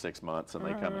quote every 6 months and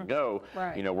they come and go.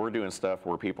 Right. You know, we're doing stuff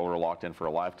where people are locked in for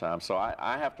a lifetime. So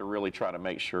I have to really try to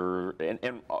make sure,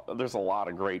 and there's a lot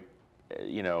of great,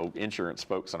 you know, insurance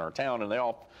folks in our town, and they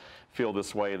all feel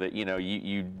this way, that, you know,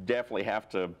 you definitely have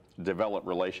to develop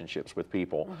relationships with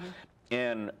people.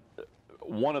 And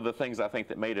one of the things I think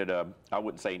that made it I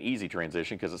wouldn't say an easy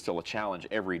transition, because it's still a challenge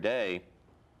every day,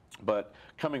 but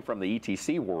coming from the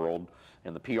ETC world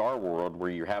and the PR world, where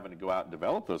you're having to go out and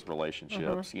develop those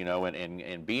relationships, you know,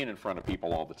 and being in front of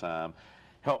people all the time,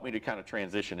 helped me to kind of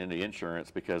transition into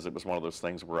insurance, because it was one of those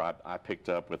things where I picked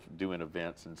up with doing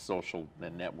events and social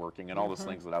and networking and all those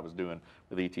things that I was doing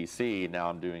with ETC. Now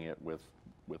I'm doing it with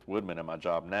Woodman in my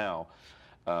job now.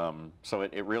 So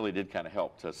it really did kind of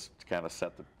help to kind of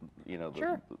set the, you know,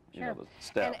 the, you know, the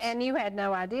steps. And you had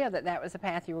no idea that that was the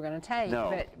path you were going to take.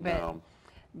 No,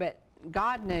 but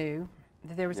God knew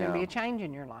that there was going to be a change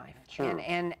in your life. Sure.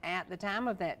 And at the time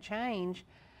of that change,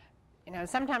 you know,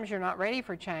 sometimes you're not ready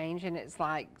for change, and it's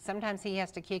like sometimes he has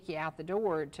to kick you out the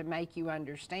door to make you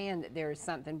understand that there is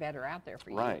something better out there for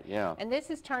you. Right, yeah. And this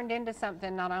has turned into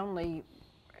something not only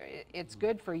it's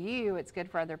good for you, it's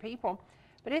good for other people,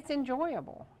 but it's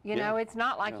enjoyable. You know, it's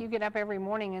not like you get up every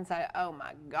morning and say, oh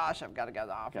my gosh, I've got to go to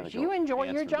the office. You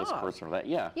enjoy your job. This person or that.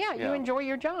 Yeah, you enjoy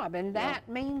your job, and that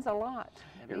means a lot.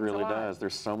 It really does.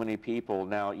 There's so many people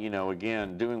now, you know,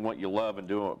 again, doing what you love and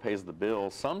doing what pays the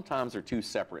bills sometimes are two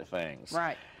separate things.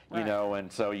 Right. You know, and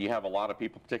so you have a lot of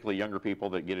people, particularly younger people,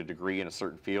 that get a degree in a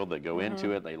certain field, that go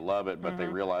into it, they love it, but they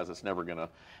realize it's never going to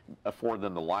afford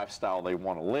them the lifestyle they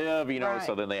want to live, you know,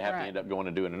 so then they have to end up going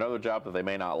and doing another job that they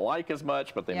may not like as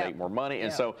much, but they make more money.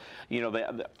 And so, you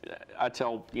know, I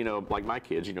tell, you know, like my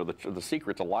kids, you know, the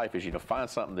secret to life is, you know, find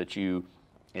something that you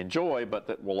enjoy, but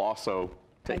that will also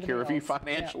take care of you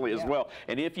financially as well.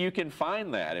 And if you can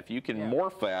find that, if you can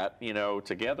morph that, you know,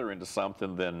 together into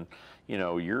something, then, you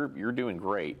know, you're doing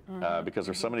great. Because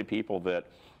there's so many people that,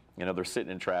 you know, they're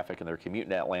sitting in traffic and they're commuting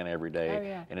to Atlanta every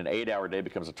day, and an 8-hour day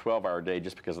becomes a 12-hour day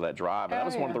just because of that drive. And that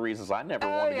was one of the reasons I never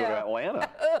wanted to go to Atlanta.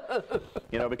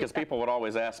 You know, because people would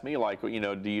always ask me, like, you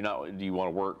know, do you want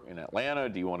to work in Atlanta?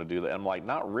 Do you want to do that? I'm like,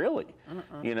 not really.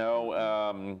 You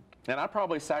know, and I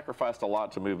probably sacrificed a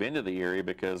lot to move into the area,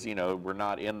 because, you know, we're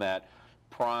not in that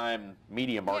prime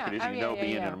media market, as you know,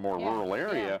 being in a more rural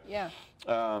area.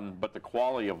 But the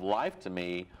quality of life to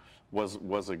me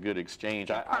was a good exchange.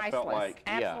 I felt like,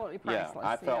 absolutely priceless.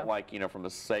 I felt like, you know, from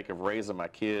the sake of raising my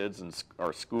kids and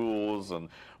our schools and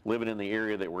living in the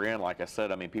area that we're in, like I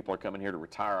said, I mean, people are coming here to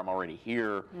retire. I'm already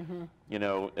here. You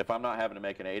know, if I'm not having to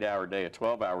make an 8-hour day, a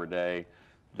 12-hour day,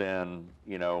 then,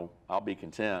 you know, I'll be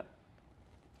content,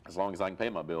 as long as I can pay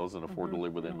my bills and afford to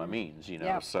live within my means, you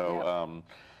know. So,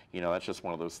 you know, that's just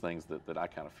one of those things that I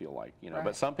kind of feel like, you know.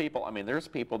 But some people, I mean, there's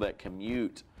people that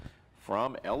commute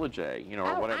from Ellijay, you know,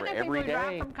 or whatever, I know every people who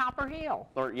day. drive from Copper Hill.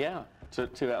 Or to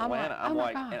Atlanta. I'm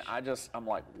like, and I'm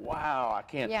like, wow, I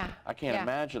can't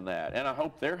imagine that. And I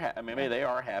hope they're I mean, maybe they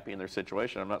are happy in their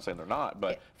situation. I'm not saying they're not,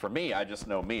 but for me, I just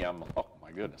know me. I'm, oh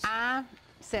my goodness. I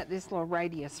set this little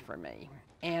radius for me,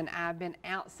 and I've been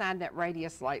outside that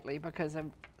radius lately because of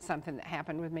something that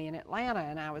happened with me in Atlanta,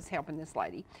 and I was helping this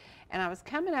lady, and I was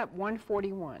coming up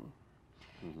 141.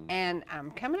 And I'm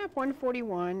coming up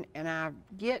 141, and I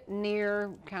get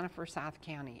near kind of Forsyth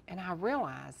County, and I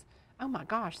realize, oh my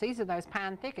gosh, these are those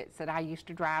pine thickets that I used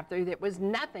to drive through that was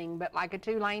nothing but like a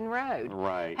 2-lane road.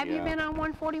 Right. Have you been on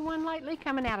 141 lately,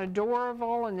 coming out of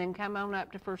Doraville and then come on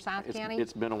up to Forsyth County?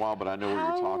 It's been a while, but I know what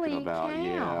you're talking about.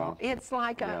 Cow. Yeah. It's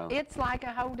like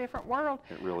a whole different world.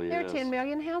 It really there is. There are 10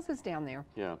 million houses down there.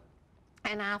 Yeah.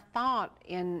 And I thought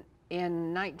in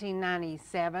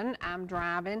 1997, I'm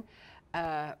driving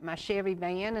my Chevy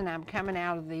van, and I'm coming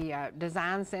out of the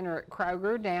design center at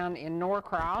Kroger down in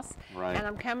Norcross, and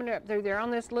I'm coming up through there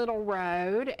on this little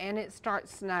road, and it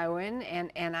starts snowing,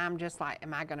 and I'm just like,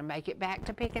 am I going to make it back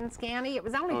to Pickens County? It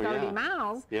was only 30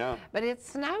 miles, but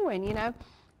it's snowing, you know.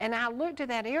 And I looked at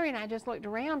that area, and I just looked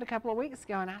around a couple of weeks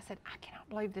ago, and I said, I cannot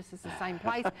believe this is the same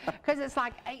place, because it's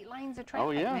like 8 lanes of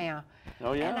traffic now.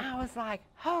 Oh, yeah. And I was like,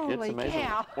 holy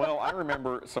cow. Well, I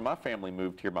remember, so my family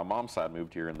moved here, my mom's side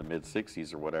moved here in the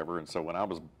mid-'60s or whatever, and so when I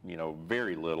was, you know,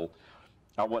 very little,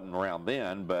 I wasn't around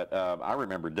then, but I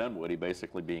remember Dunwoody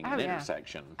basically being an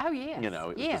intersection. Oh, yes. You know,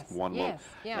 it was just one little,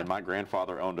 and my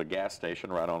grandfather owned a gas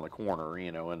station right on the corner,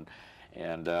 you know, and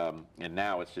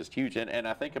now it's just huge. And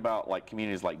I think about like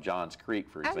communities like Johns Creek,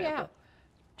 for example. Oh, yeah.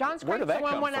 Johns Creek,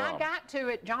 when I got to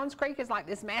it, Johns Creek is like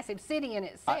this massive city in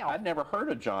itself. I'd never heard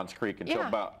of Johns Creek until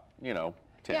about, you know,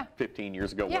 10, 15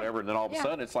 years ago, whatever, and then all of a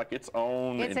sudden it's like its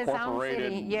own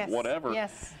incorporated whatever.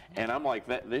 Yes. And I'm like,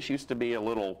 this used to be a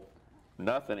little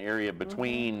nothing area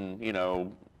between, you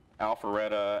know,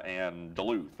 Alpharetta and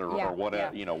Duluth or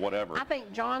whatever, you know, whatever. I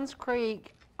think Johns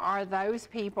Creek are those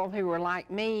people who were like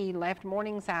me, left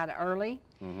Morningside early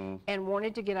and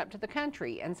wanted to get up to the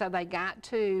country. And so they got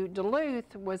to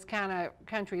Duluth, was kind of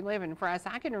country living for us.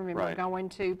 I can remember going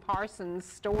to Parsons'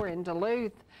 store in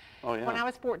Duluth when I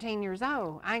was 14 years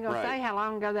old. I ain't going to say how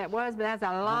long ago that was, but that's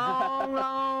a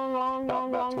long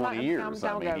 20 years,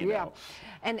 time ago. You know.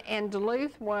 And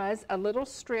Duluth was a little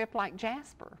strip like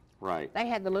Jasper. Right. They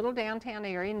had the little downtown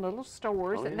area and little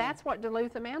stores, and that's what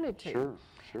Duluth amounted to.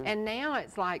 Sure. And now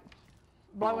it's like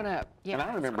blowing up.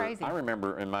 Yeah, and it's crazy. I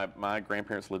remember, and my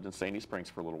grandparents lived in Sandy Springs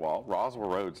for a little while, Roswell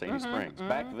Road, Sandy Springs.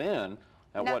 Back then,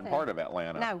 that wasn't part of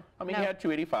Atlanta. No. I mean, you had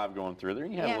 285 going through there,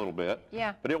 and you had a little bit.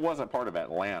 Yeah. But it wasn't part of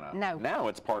Atlanta. No. Now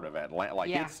it's part of Atlanta. Like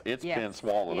it's been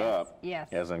swallowed up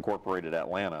as incorporated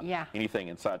Atlanta. Yeah. Anything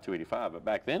inside 285. But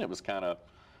back then it was kind of,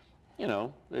 you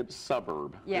know, it was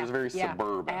suburb. Yeah. It was very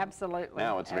suburban. Absolutely.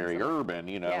 Now it's very urban,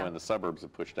 you know, and the suburbs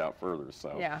have pushed out further.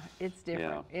 So yeah, it's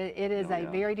different. It is a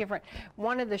very different.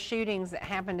 One of the shootings that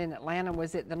happened in Atlanta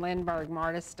was at the Lindbergh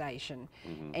MARTA station,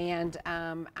 and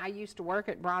I used to work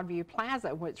at Broadview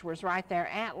Plaza, which was right there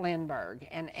at Lindbergh,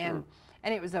 and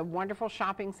it was a wonderful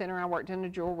shopping center. I worked in a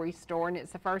jewelry store, and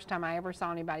it's the first time I ever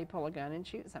saw anybody pull a gun and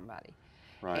shoot somebody.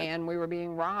 Right. And we were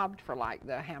being robbed for like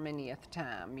the how manyth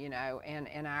time, you know,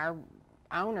 and our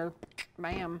owner,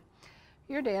 ma'am,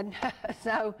 you're dead.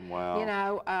 So, you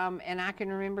know, and I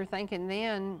can remember thinking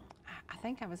then, I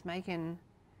think I was making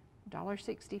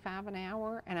 $1.65 an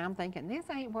hour, and I'm thinking, this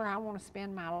ain't where I want to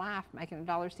spend my life, making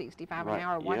 $1.65 an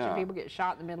hour, watching people get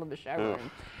shot in the middle of the showroom.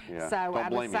 So I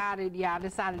decided,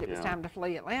 it was time to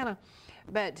flee Atlanta.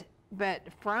 But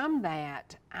from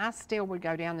that, I still would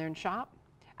go down there and shop.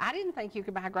 I didn't think you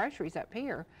could buy groceries up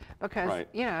here because,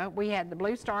 you know, we had the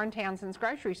Blue Star and Townsend's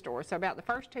grocery store. So about the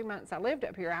first 2 months I lived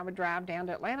up here, I would drive down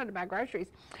to Atlanta to buy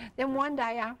groceries. Then one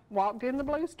day I walked in the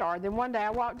Blue Star. Then one day I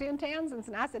walked in Townsend's,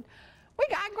 and I said, we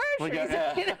got groceries.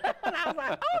 You know? And I was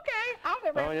like, okay, I'll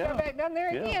never have to go back down there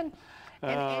again.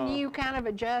 And you kind of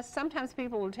adjust. Sometimes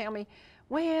people will tell me,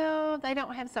 well, they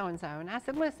don't have so-and-so. And I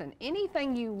said, listen,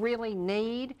 anything you really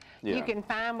need, you can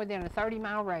find within a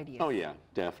 30-mile radius. Oh, yeah,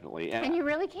 definitely. And you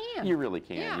really can. You really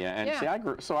can, And see,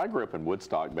 I grew up in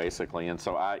Woodstock, basically. And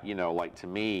so you know, like to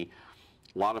me,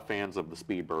 a lot of fans of the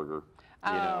Speed Burger.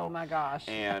 You know, my gosh.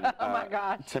 And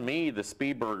to me, the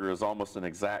Speed Burger is almost an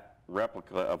exact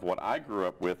replica of what I grew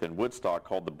up with in Woodstock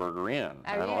called the Burger Inn.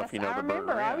 I don't know if you know the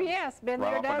Burger Inn. Oh, yes, been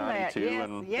there, done that.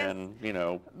 And, you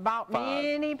know, bought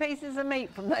many pieces of meat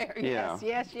from there. Yes.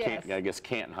 I guess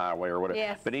Canton Highway or whatever.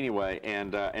 Yes. But anyway,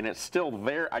 and it's still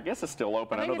there. I guess it's still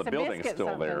open. I know the building is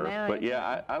still there. Now, but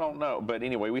yeah, I don't know. But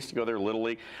anyway, we used to go there Little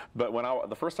League. But when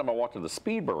the first time I walked to the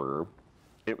Speed Burger,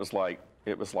 it was like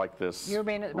this. You were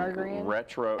being at the Burger Inn?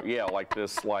 Retro, like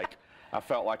this, like I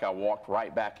felt like I walked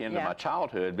right back into my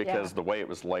childhood because the way it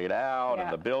was laid out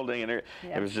and the building, and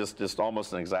it was just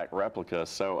almost an exact replica.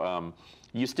 So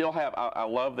you still have, I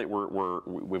love that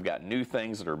we've got new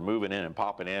things that are moving in and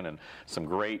popping in, and some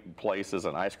great places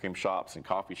and ice cream shops and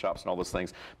coffee shops and all those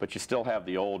things, but you still have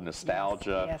the old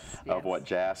nostalgia of what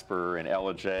Jasper and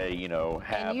Ella J, you know,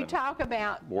 have. And you talk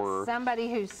about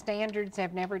somebody whose standards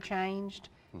have never changed,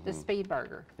 the Speed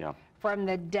Burger. Yeah. From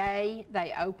the day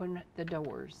they opened the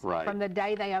doors. Right. From the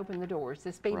day they opened the doors.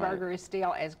 The Speed Burger is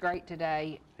still as great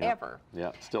today ever.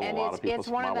 Yeah, still and a lot of people. It's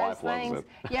one of those things.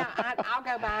 Yeah, I'll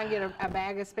go by and get a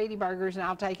bag of Speedy Burgers, and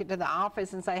I'll take it to the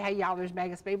office and say, hey, y'all, there's a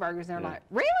bag of Speedy Burgers. And they're like,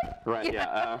 really? Right, You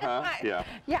know? yeah.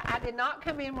 Yeah, I did not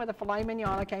come in with a filet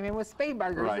mignon. I came in with Speed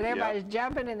Burgers, and everybody's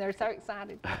jumping, and they're so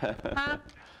excited. Huh?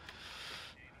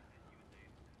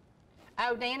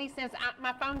 Oh, Danny says,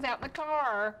 my phone's out in the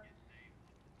car.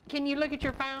 Can you look at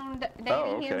your phone?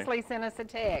 Danny Hensley sent us a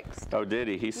text. Oh, did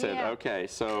he? He said, okay,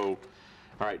 so,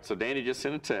 all right, so Danny just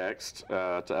sent a text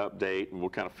to update, and we'll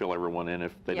kind of fill everyone in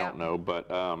if they don't know, but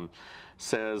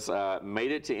says,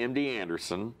 made it to MD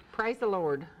Anderson. Praise the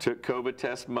Lord. Took COVID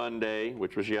test Monday,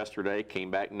 which was yesterday,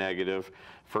 came back negative.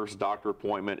 First doctor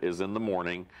appointment is in the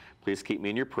morning. Please keep me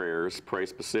in your prayers. Pray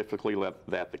specifically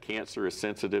that the cancer is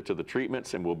sensitive to the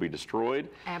treatments and will be destroyed.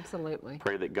 Absolutely.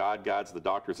 Pray that God guides the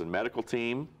doctors and medical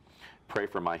team. Pray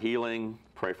for my healing.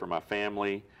 Pray for my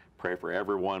family. Pray for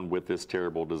everyone with this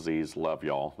terrible disease. Love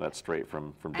y'all. That's straight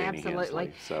from Danny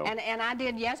Hensley. So. And I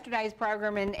did yesterday's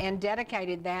program and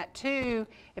dedicated that to,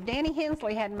 if Danny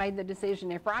Hensley hadn't made the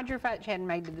decision, if Roger Futch hadn't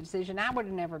made the decision, I would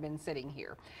have never been sitting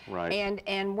here. Right.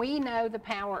 And we know the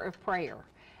power of prayer.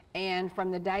 And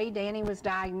from the day Danny was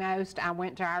diagnosed, I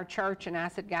went to our church and I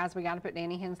said, guys, we got to put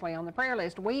Danny Hensley on the prayer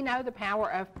list. We know the power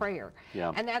of prayer.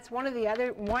 Yeah. And that's one of the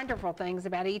other wonderful things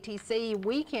about ETC.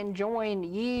 We can join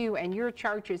you and your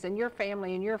churches and your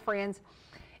family and your friends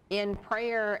in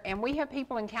prayer. And we have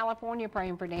people in California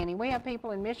praying for Danny. We have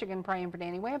people in Michigan praying for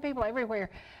Danny. We have people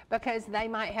everywhere because they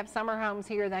might have summer homes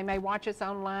here. They may watch us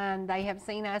online. They have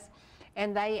seen us,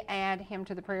 and they add him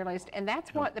to the prayer list. And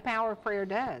that's what the power of prayer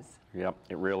does. Yep,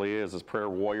 it really is. It's prayer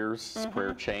warriors, it's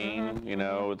prayer chain. You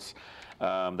know, it's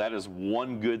that is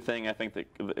one good thing. I think that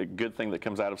a good thing that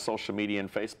comes out of social media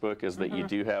and Facebook is that you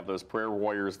do have those prayer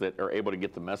warriors that are able to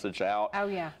get the message out. Oh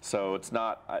yeah. So it's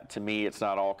not, to me, it's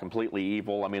not all completely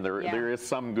evil. I mean, there is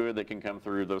some good that can come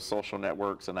through those social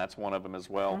networks, and that's one of them as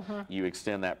well. You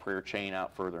extend that prayer chain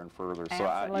out further and further.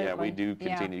 Absolutely. So we do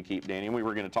continue to keep Danny, and we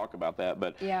were going to talk about that,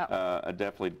 but I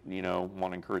definitely, you know,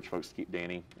 want to encourage folks to keep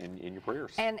Danny in your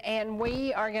prayers. And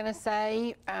we are going to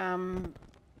say,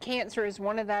 cancer is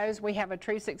one of those. We have a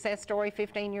true success story.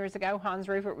 15 years ago, Hans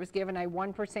Rupert was given a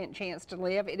 1% chance to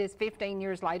live. It is 15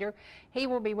 years later. He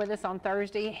will be with us on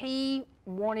Thursday. He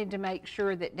wanted to make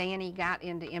sure that Danny got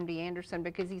into MD Anderson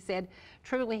because he said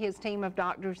truly his team of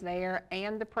doctors there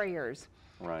and the prayers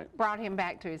brought him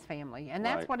back to his family. And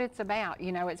that's what it's about.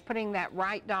 You know, it's putting that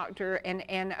right doctor and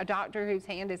a doctor whose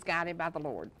hand is guided by the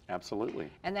Lord. Absolutely.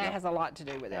 And that has a lot to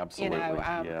do with it. Absolutely. You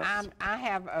know, Yes. I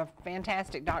have a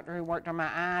fantastic doctor who worked on my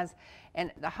eyes,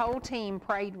 and the whole team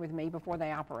prayed with me before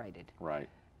they operated. Right.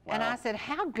 Wow. And I said,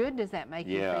 how good does that make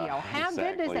you feel? How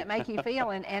good does that make you feel?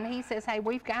 And he says, hey,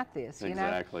 we've got this, you know?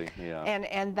 Exactly, yeah.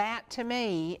 And that to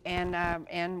me,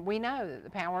 and we know that the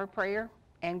power of prayer,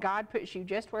 and God puts you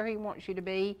just where he wants you to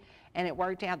be, and it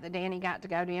worked out that Danny got to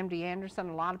go to MD Anderson.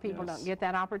 A lot of people don't get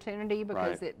that opportunity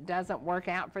because it doesn't work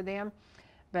out for them,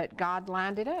 but God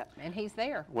lined it up, and he's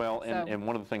there. Well, and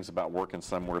one of the things about working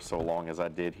somewhere so long as I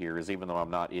did here is even though I'm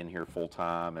not in here full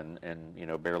time and you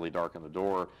know, barely darken the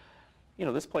door, you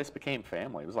know, this place became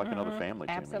family. It was like another family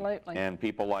to me. Absolutely. And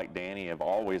people like Danny have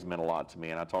always meant a lot to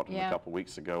me, and I talked to him a couple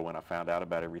weeks ago when I found out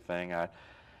about everything.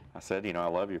 I said, you know, I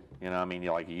love you. You know, I mean,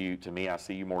 like you, to me, I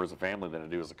see you more as a family than I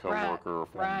do as a coworker or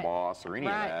former boss or any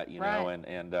of that, you know,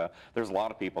 and there's a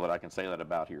lot of people that I can say that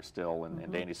about here still,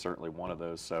 and Danny's certainly one of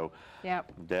those, so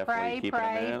definitely keeping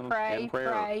him in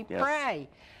prayer. Pray.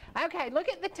 Okay, look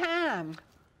at the time.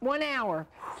 1 hour.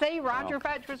 See, Roger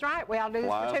Futch was right. We all do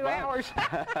this for 2 hours.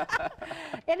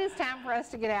 It is time for us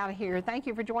to get out of here. Thank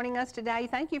you for joining us today.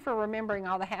 Thank you for remembering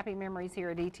all the happy memories here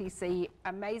at ETC.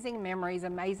 Amazing memories,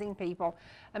 amazing people,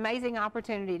 amazing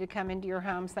opportunity to come into your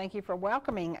homes. Thank you for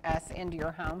welcoming us into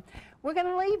your home. We're going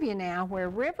to leave you now where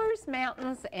rivers,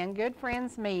 mountains, and good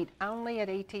friends meet only at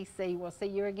ETC. We'll see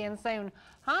you again soon.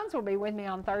 Hans will be with me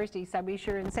on Thursday, so be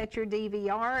sure and set your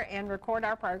DVR and record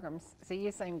our programs. See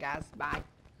you soon, guys. Bye.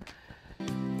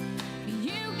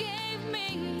 You gave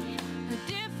me